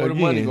 nigga. Where the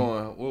again. money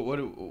going?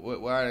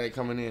 Why are they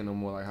coming in no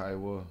more like how it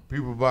was?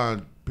 People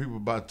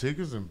buy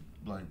tickets and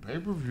like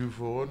pay-per-view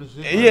for it and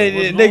shit.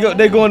 Yeah, Like,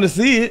 they going to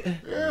see it.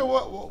 Yeah,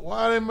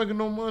 why are they making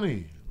no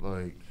money?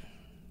 Like,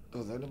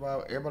 Cause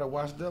everybody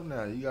washed up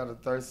now. You got a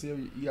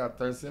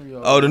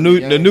 37-year-old. Oh, the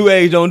new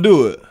age don't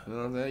do it. You know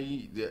what I'm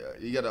saying?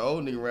 You got the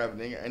old nigga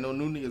rapping. Ain't no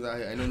new niggas out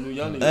here. Ain't no new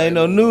young niggas. Ain't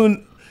no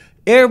new.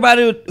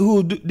 Everybody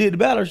who did the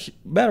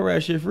battle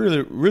rap shit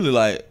really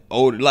like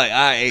old, like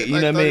you know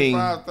what I mean?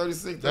 35,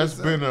 36, that's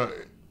 37.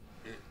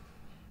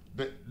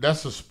 been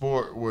that's a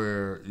sport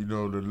where, you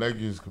know, the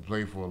legends can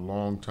play for a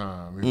long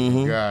time. If Mm-hmm.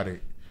 you got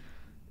it,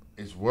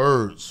 it's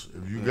words.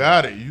 If you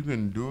got it, you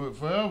can do it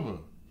forever.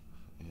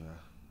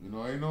 You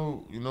know, ain't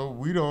no, you know,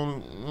 we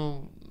don't, you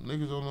know,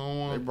 niggas don't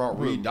want They brought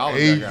Reed put Dollars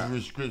age back out.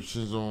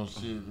 restrictions on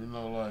shit. You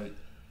know, like,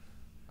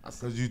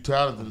 because you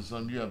talented or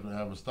something, you have to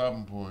have a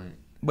stopping point.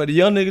 But the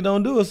young niggas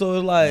don't do it, so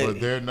it's like But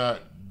they're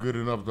not good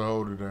enough to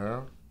hold it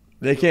down.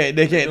 they can't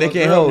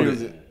hold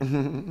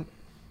it.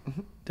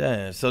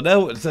 Damn. So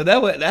that's how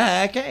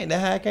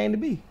I came to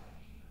be.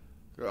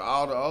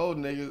 All the old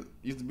niggas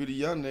used to be the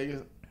young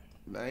niggas.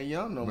 They ain't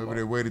young no more. Maybe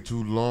they waited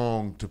too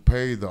long to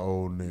pay the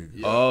old niggas.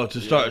 Yeah. Oh,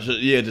 to start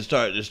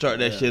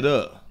that shit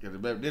up. Yeah, they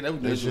was They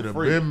doing should it have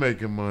for free. been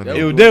making money.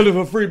 It was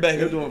definitely for free back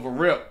They was then. doing it for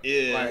real.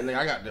 Yeah. Like, nigga,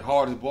 I got the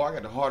hardest boy. I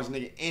got the hardest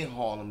nigga in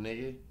Harlem,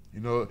 nigga. You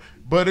know,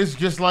 but it's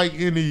just like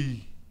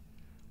any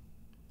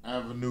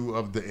avenue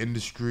of the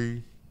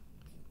industry,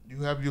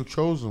 you have your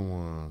chosen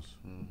ones.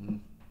 Mm-hmm.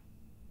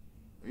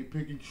 They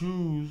pick and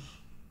choose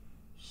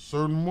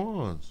certain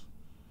ones.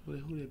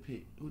 Who they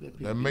pick?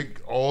 That make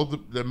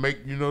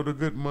the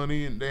good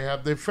money, and they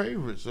have their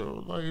favorites.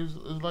 So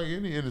it's like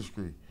any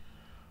industry.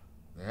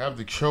 They have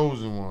the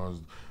chosen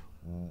ones.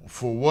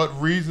 For what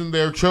reason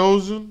they're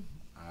chosen,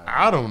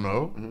 I don't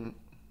know. Mm-hmm.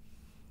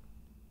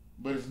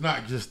 But it's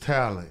not just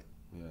talent.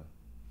 Yeah.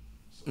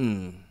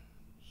 It's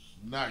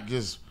not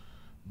just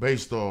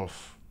based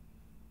off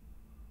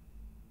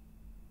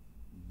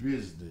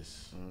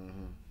business.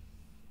 Mm-hmm.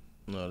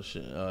 No,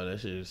 that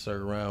shit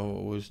circle around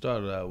what we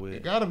started out with.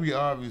 It gotta be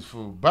obvious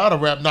for battle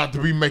rap not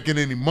to be making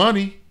any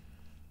money.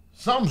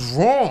 Something's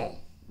wrong.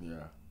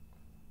 Yeah.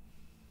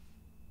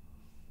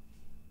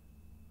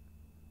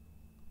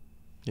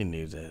 These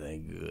niggas that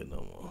ain't good no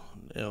more.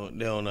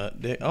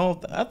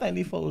 I think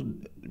these folks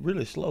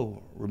really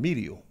slow,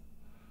 remedial.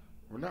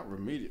 We're not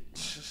remedial.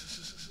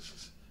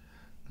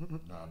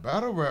 Nah,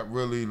 battle rap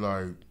really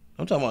like.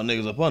 I'm talking about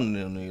niggas up under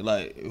them, nigga.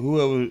 Like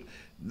whoever,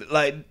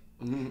 like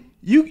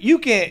you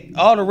can't.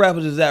 All the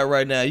rappers is out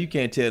right now. You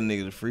can't tell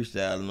niggas to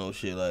freestyle and no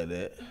shit like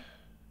that.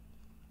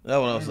 That's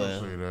what I'm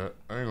saying.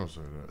 I ain't gonna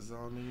say that. That's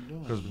all niggas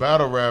doing. Because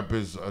battle rap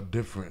is a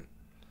different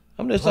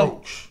I'm just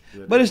approach.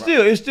 but it's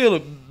still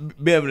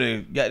be able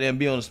to goddamn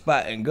be on the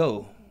spot and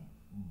go.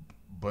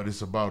 But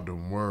it's about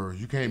them words.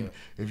 You can't.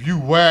 If you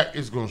whack,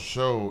 it's gonna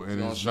show, and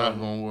it's not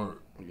gonna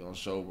work. You gonna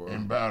show, bro.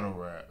 In battle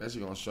rap, That's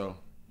gonna show.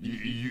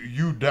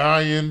 You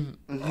dying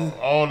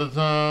all the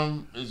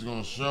time, it's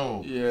gonna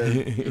show. Yeah.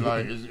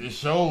 Like it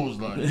shows.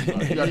 Like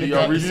You gotta do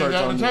your research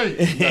on it.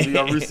 You gotta do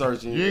your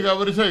research. You ain't got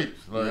what it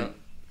takes. Like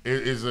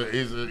it's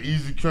an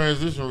easy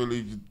transition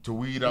really to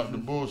weed out the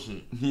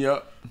bullshit.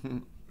 Yep.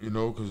 You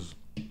know, because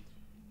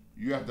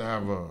you have to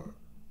have a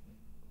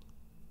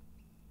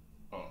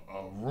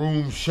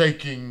room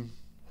shaking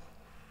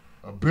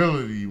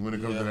ability when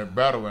it comes to that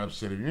battle rap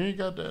shit. If you ain't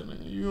got that,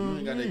 nigga, you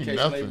ain't got that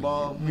nothing.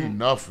 You mean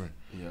nothing.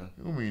 Yeah.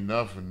 You mean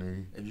nothing,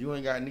 nigga. If you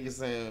ain't got niggas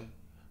saying,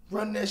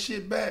 run that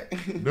shit back.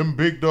 Them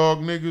big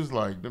dog niggas,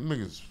 like, them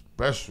niggas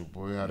special,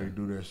 boy, how they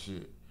do that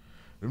shit.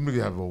 Them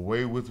niggas have a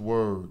way with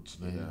words,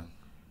 nigga. Yeah.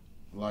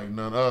 Like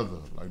none other.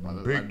 Like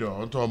them big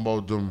dog. I'm talking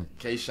about them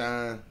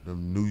K-Shine.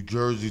 Them New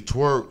Jersey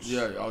twerks.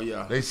 Yeah, oh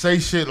yeah. They say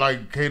shit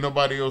like can't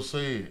nobody else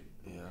say it.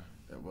 Yeah.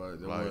 That was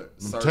Like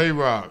them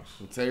Tay-Rocks.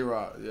 Them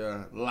Tay-Rock,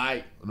 yeah.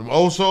 Light. Them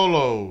old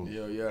solos.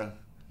 Yeah.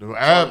 Them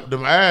abs.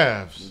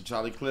 Them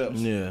Charlie Clips.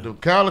 Yeah. Them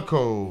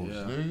calicos, Yeah.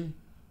 nigga.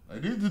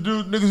 Like these the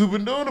niggas who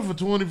been doing it for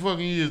 20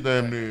 fucking years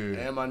damn near.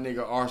 And my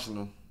nigga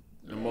Arsenal.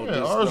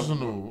 Yeah,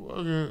 Arsenal.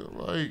 Okay,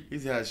 like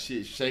he's had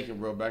shit shaking,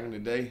 bro, back in the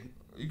day.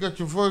 you got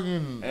your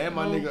fucking And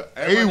my nigga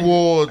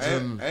awards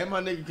and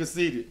my nigga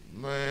Conceited.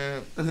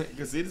 Man.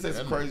 Conceited said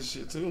some crazy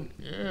shit too.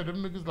 Yeah,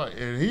 them niggas like,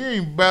 and he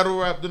ain't battle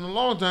rapped in a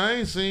long time. I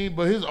ain't seen,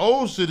 but his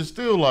old shit is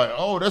still like,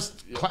 oh, that's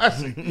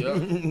classic. Yep. Yeah,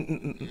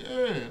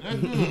 that's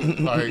good.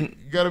 Like, you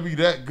gotta be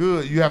that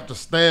good. You have to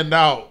stand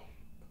out.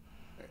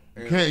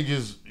 You can't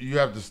just, you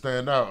have to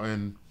stand out.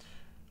 And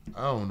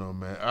I don't know,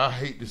 man. I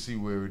hate to see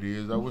where it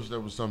is. I wish there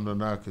was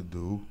something I could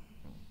do.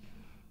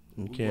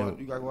 You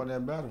gotta go out there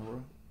and battle,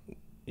 bro.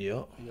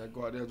 Yep. You gotta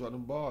go out there and drop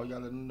them ball. You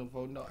gotta let them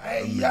folks know.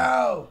 Hey,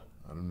 yo!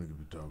 Them niggas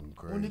be talking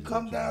crazy. When they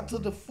come down to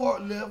the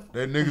forklift.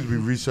 That niggas be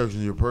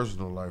researching your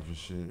personal life and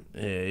shit.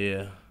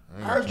 Yeah.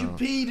 I heard you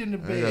peed in the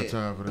bed. I ain't got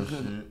time for that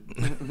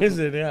shit. He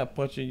said they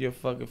punch you in your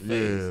fucking face.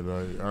 Yeah,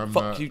 like, I'm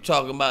Fuck not. you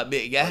talking about,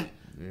 big guy.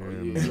 Yeah,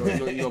 You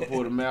gonna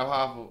pull the Mal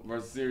Hoffa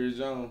versus Sirius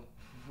Jones.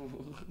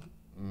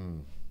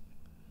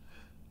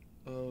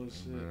 Oh,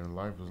 shit. Man,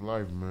 life is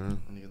life, man.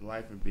 Nigga,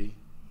 life would be.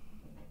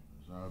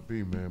 That's how it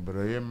be, man. But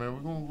yeah, man,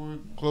 we're gonna go ahead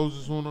and close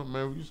this one up,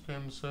 man. We just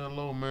came to say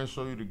hello, man.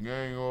 Show you the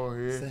gang all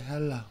here. Say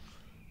hello.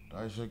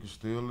 Dice Shaker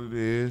still it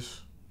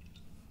is.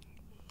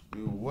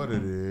 Still what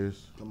it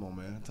is. Come on,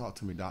 man. Talk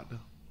to me, doctor.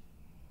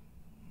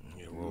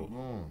 Yeah, roll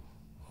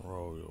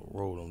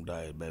them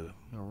dice, baby.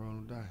 Roll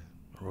them dice.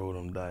 Roll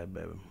them dice,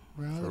 baby.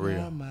 Roll For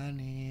real. out, my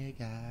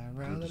nigga.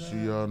 Roll Good it to see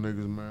out. y'all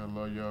niggas, man.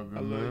 Love y'all good,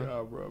 I man. love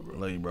y'all, bro.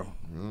 Love you, bro.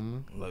 You know what I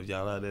mean? Love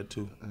y'all out there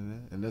too.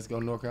 And let's go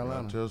to North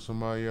Carolina. Tell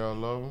somebody y'all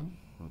love them.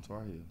 That's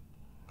right here.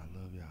 I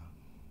love y'all.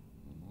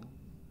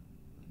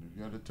 If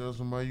you got to tell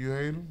somebody you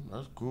hate them,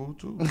 that's cool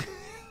too.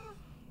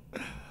 I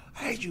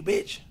hate you,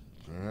 bitch.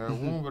 Can't have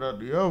one without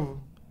the other.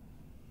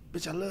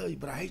 Bitch, I love you,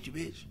 but I hate you,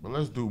 bitch. But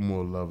let's do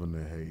more loving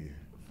than hating.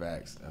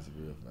 Facts. That's a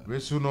real fact.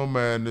 Bitch, who know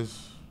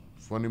madness.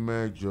 Funny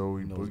Man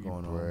Joey, Know what's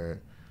going Boogie on. Brad.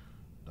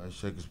 Dice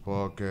Shakers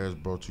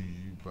Podcast brought to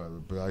you by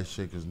the Dice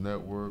Shakers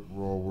Network,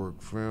 Raw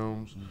Work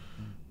Films,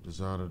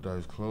 Designer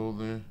Dice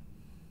Clothing.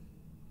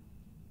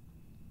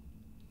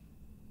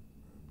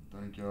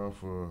 Thank y'all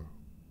for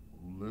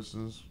who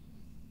listens. I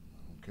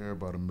don't care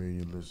about 1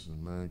 million listeners,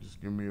 man. Just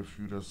give me a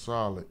few that's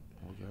solid.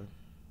 Okay.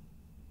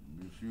 Give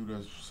me a few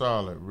that's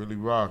solid, really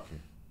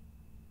rocking,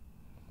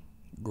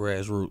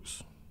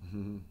 Grassroots.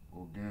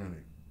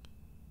 organic.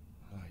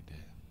 I like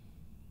that.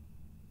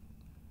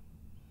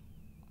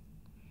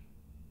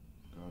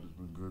 God has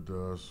been good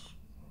to us.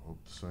 I Hope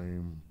the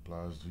same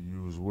applies to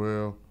you as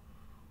well.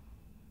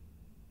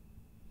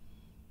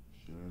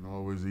 Shit ain't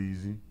always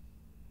easy.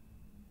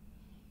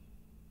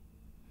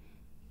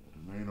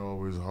 It ain't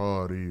always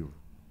hard either.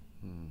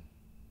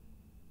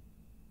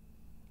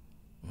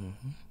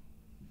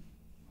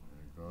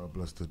 God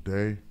bless the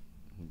day.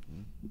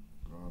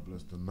 God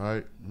bless the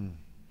night.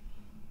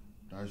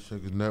 Dice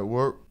Shakers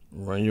Network.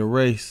 Run your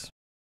race.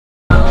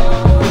 Don't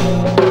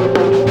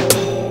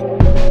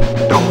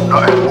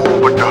nothing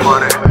move with the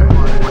money.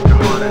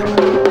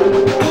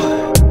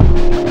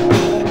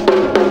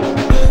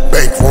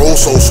 Bankroll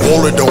so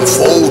swollen, don't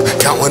fold.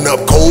 Counting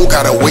up cold,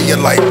 gotta weigh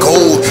it like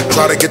gold.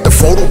 Try to get the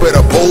photo,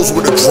 better pose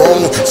with a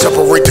drone.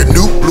 Separate the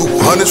new blue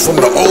hundreds from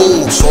the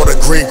old. Saw the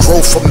green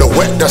growth from the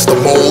wet, that's the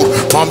mold.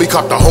 Mommy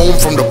caught the home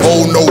from the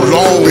pole, no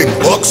loan. Big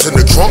bucks in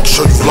the trunk,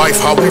 show you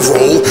life how we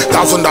roll.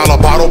 $1,000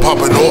 bottle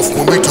popping off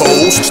when we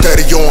toast.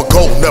 Steady on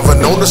go, never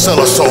known to sell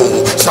a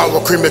soul.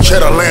 Sour cream and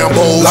cheddar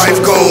Lambos. Life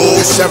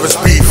goes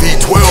 7-speed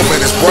V12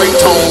 and it's bright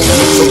tone.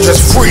 So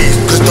just freeze,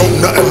 cause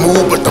don't nothing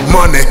move but the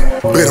money.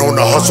 Been on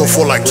the hustle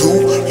for like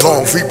too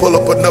long. Feet pull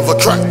up another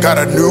track, got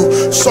a new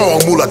song.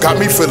 Moolah got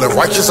me feeling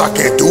righteous, I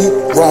can't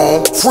do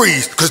wrong.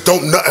 Freeze, cause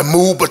don't nothing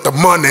move but the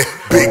money.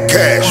 Big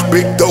cash,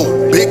 big dough,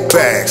 big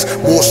bags.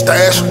 More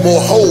stash, more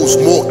hoes,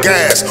 more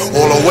gas.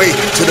 All the way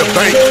to the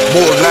bank,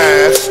 more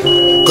laughs.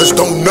 Cause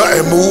don't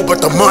nothing move but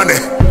the money.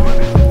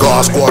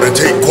 God squad and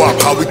take guap,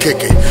 how we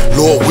kick it.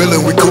 Lord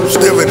willing, we coop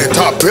stiffin' and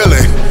top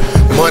billing.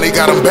 Money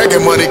got them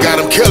begging, money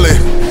got them killing.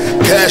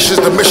 Cash is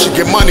the mission,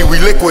 get money, we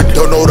liquid.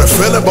 Don't know the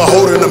feeling, but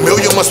holding $1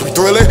 million must be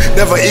thrilling.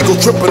 Never ego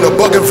tripping, a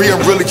bugging V,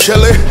 I'm really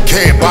chilling.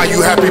 Can't buy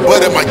you happy,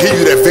 but it might give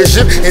you that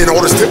vision. And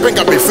all this tipping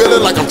got me feeling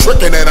like I'm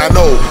tricking. And I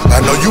know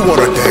you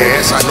wanna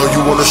dance, I know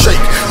you wanna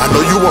shake, I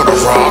know you wanna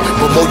rock,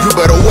 but more you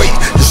better wait.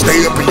 You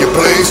stay up in your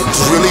place,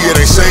 cause really it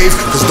ain't safe.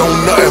 Cause don't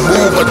nothing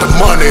move but the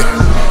money.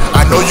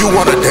 I know you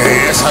wanna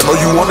dance, I know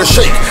you wanna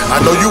shake, I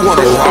know you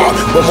wanna rock,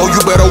 but more you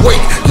better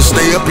wait. You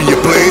stay up in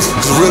your place,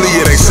 cause really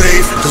it ain't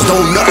safe. Cause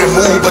don't nothing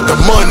move but the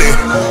money.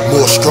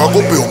 More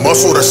struggle, build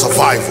muscle, that's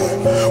survival.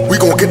 We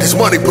gon' get this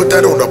money, put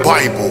that on the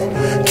Bible.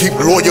 Keep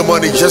lawyer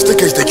money just in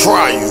case they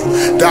try you.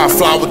 Die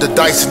fly with the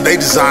dice and they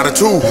designer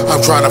too.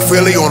 I'm trying to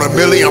Philly on $1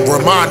 million, I'm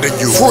reminding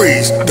you.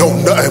 Freeze,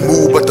 don't nothing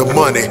move but the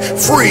money.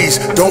 Freeze,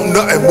 don't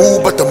nothing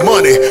move but the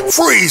money.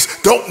 Freeze,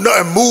 don't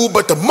nothing move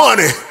but the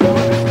money.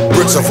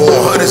 Bricks of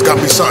 400s got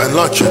me something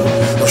lunching.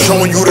 I'm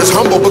showing you this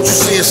humble, but you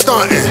see it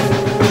stunting.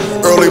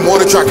 Early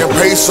morning tracking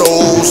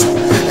pesos,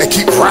 and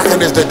keep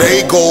racking as the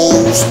day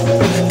goes.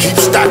 Keep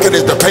stacking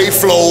as the pay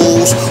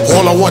flows.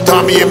 All I want,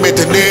 dame and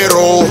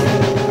dinero.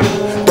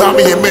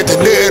 Dame and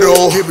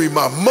dinero. Give me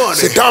my money.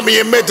 Say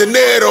dame and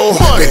dinero.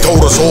 They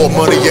told us all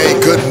money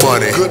ain't good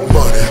money. Good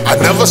money. I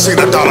never seen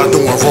a dollar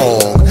doing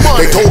wrong.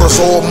 They told us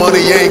all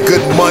money ain't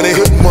good money.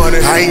 Good money.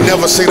 I ain't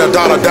never seen a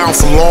dollar down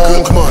for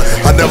long. Good money.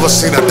 I never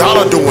seen a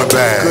dollar doing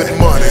bad. Good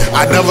money.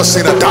 I never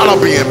seen a dollar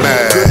being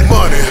mad. Good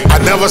money. I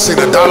never seen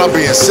a dollar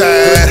being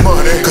sad. Good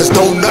money. Cause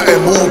don't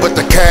nothing move but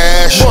the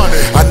cash. Money.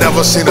 I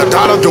never seen a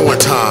dollar doing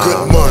time.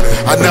 Good money.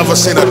 I never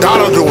seen a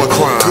dollar doing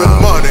crime. Good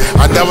money.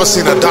 I never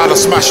seen a dollar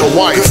smash a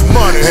wife. Good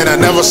money. And I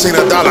never seen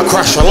a dollar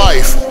crash a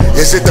life.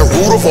 Is it the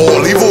root of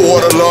all evil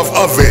or the love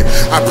of it?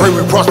 I pray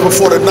we prosper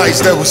for the nights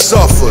that we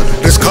suffered.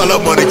 This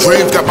color money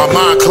dreams got my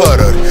mind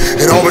cluttered.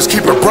 And always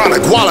keep it brown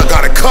like Guala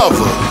got it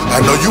covered. I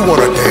know you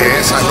wanna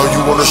dance, I know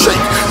you wanna shake,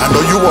 I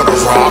know you wanna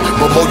rock,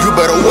 but more you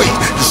better wait.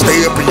 You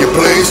stay up in your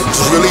place,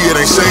 cause really it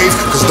ain't safe.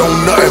 Cause don't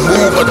nothing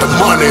move but the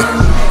money.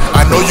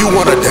 I know you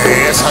wanna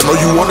dance, I know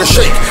you wanna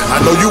shake, I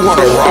know you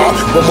wanna rock,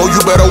 but more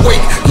you better wait.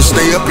 You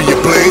stay up in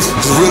your place,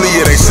 cause really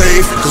it ain't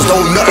safe. Cause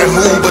don't nothing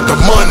move but the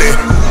money.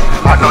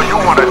 I know you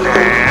wanna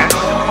dance.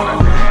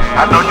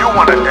 I know you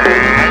wanna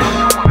dance.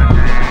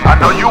 I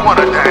know you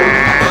wanna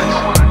dance.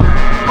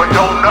 But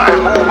don't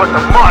nothing move but the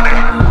money.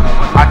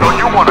 I know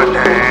you wanna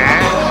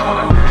dance.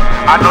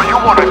 I know you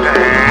wanna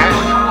dance.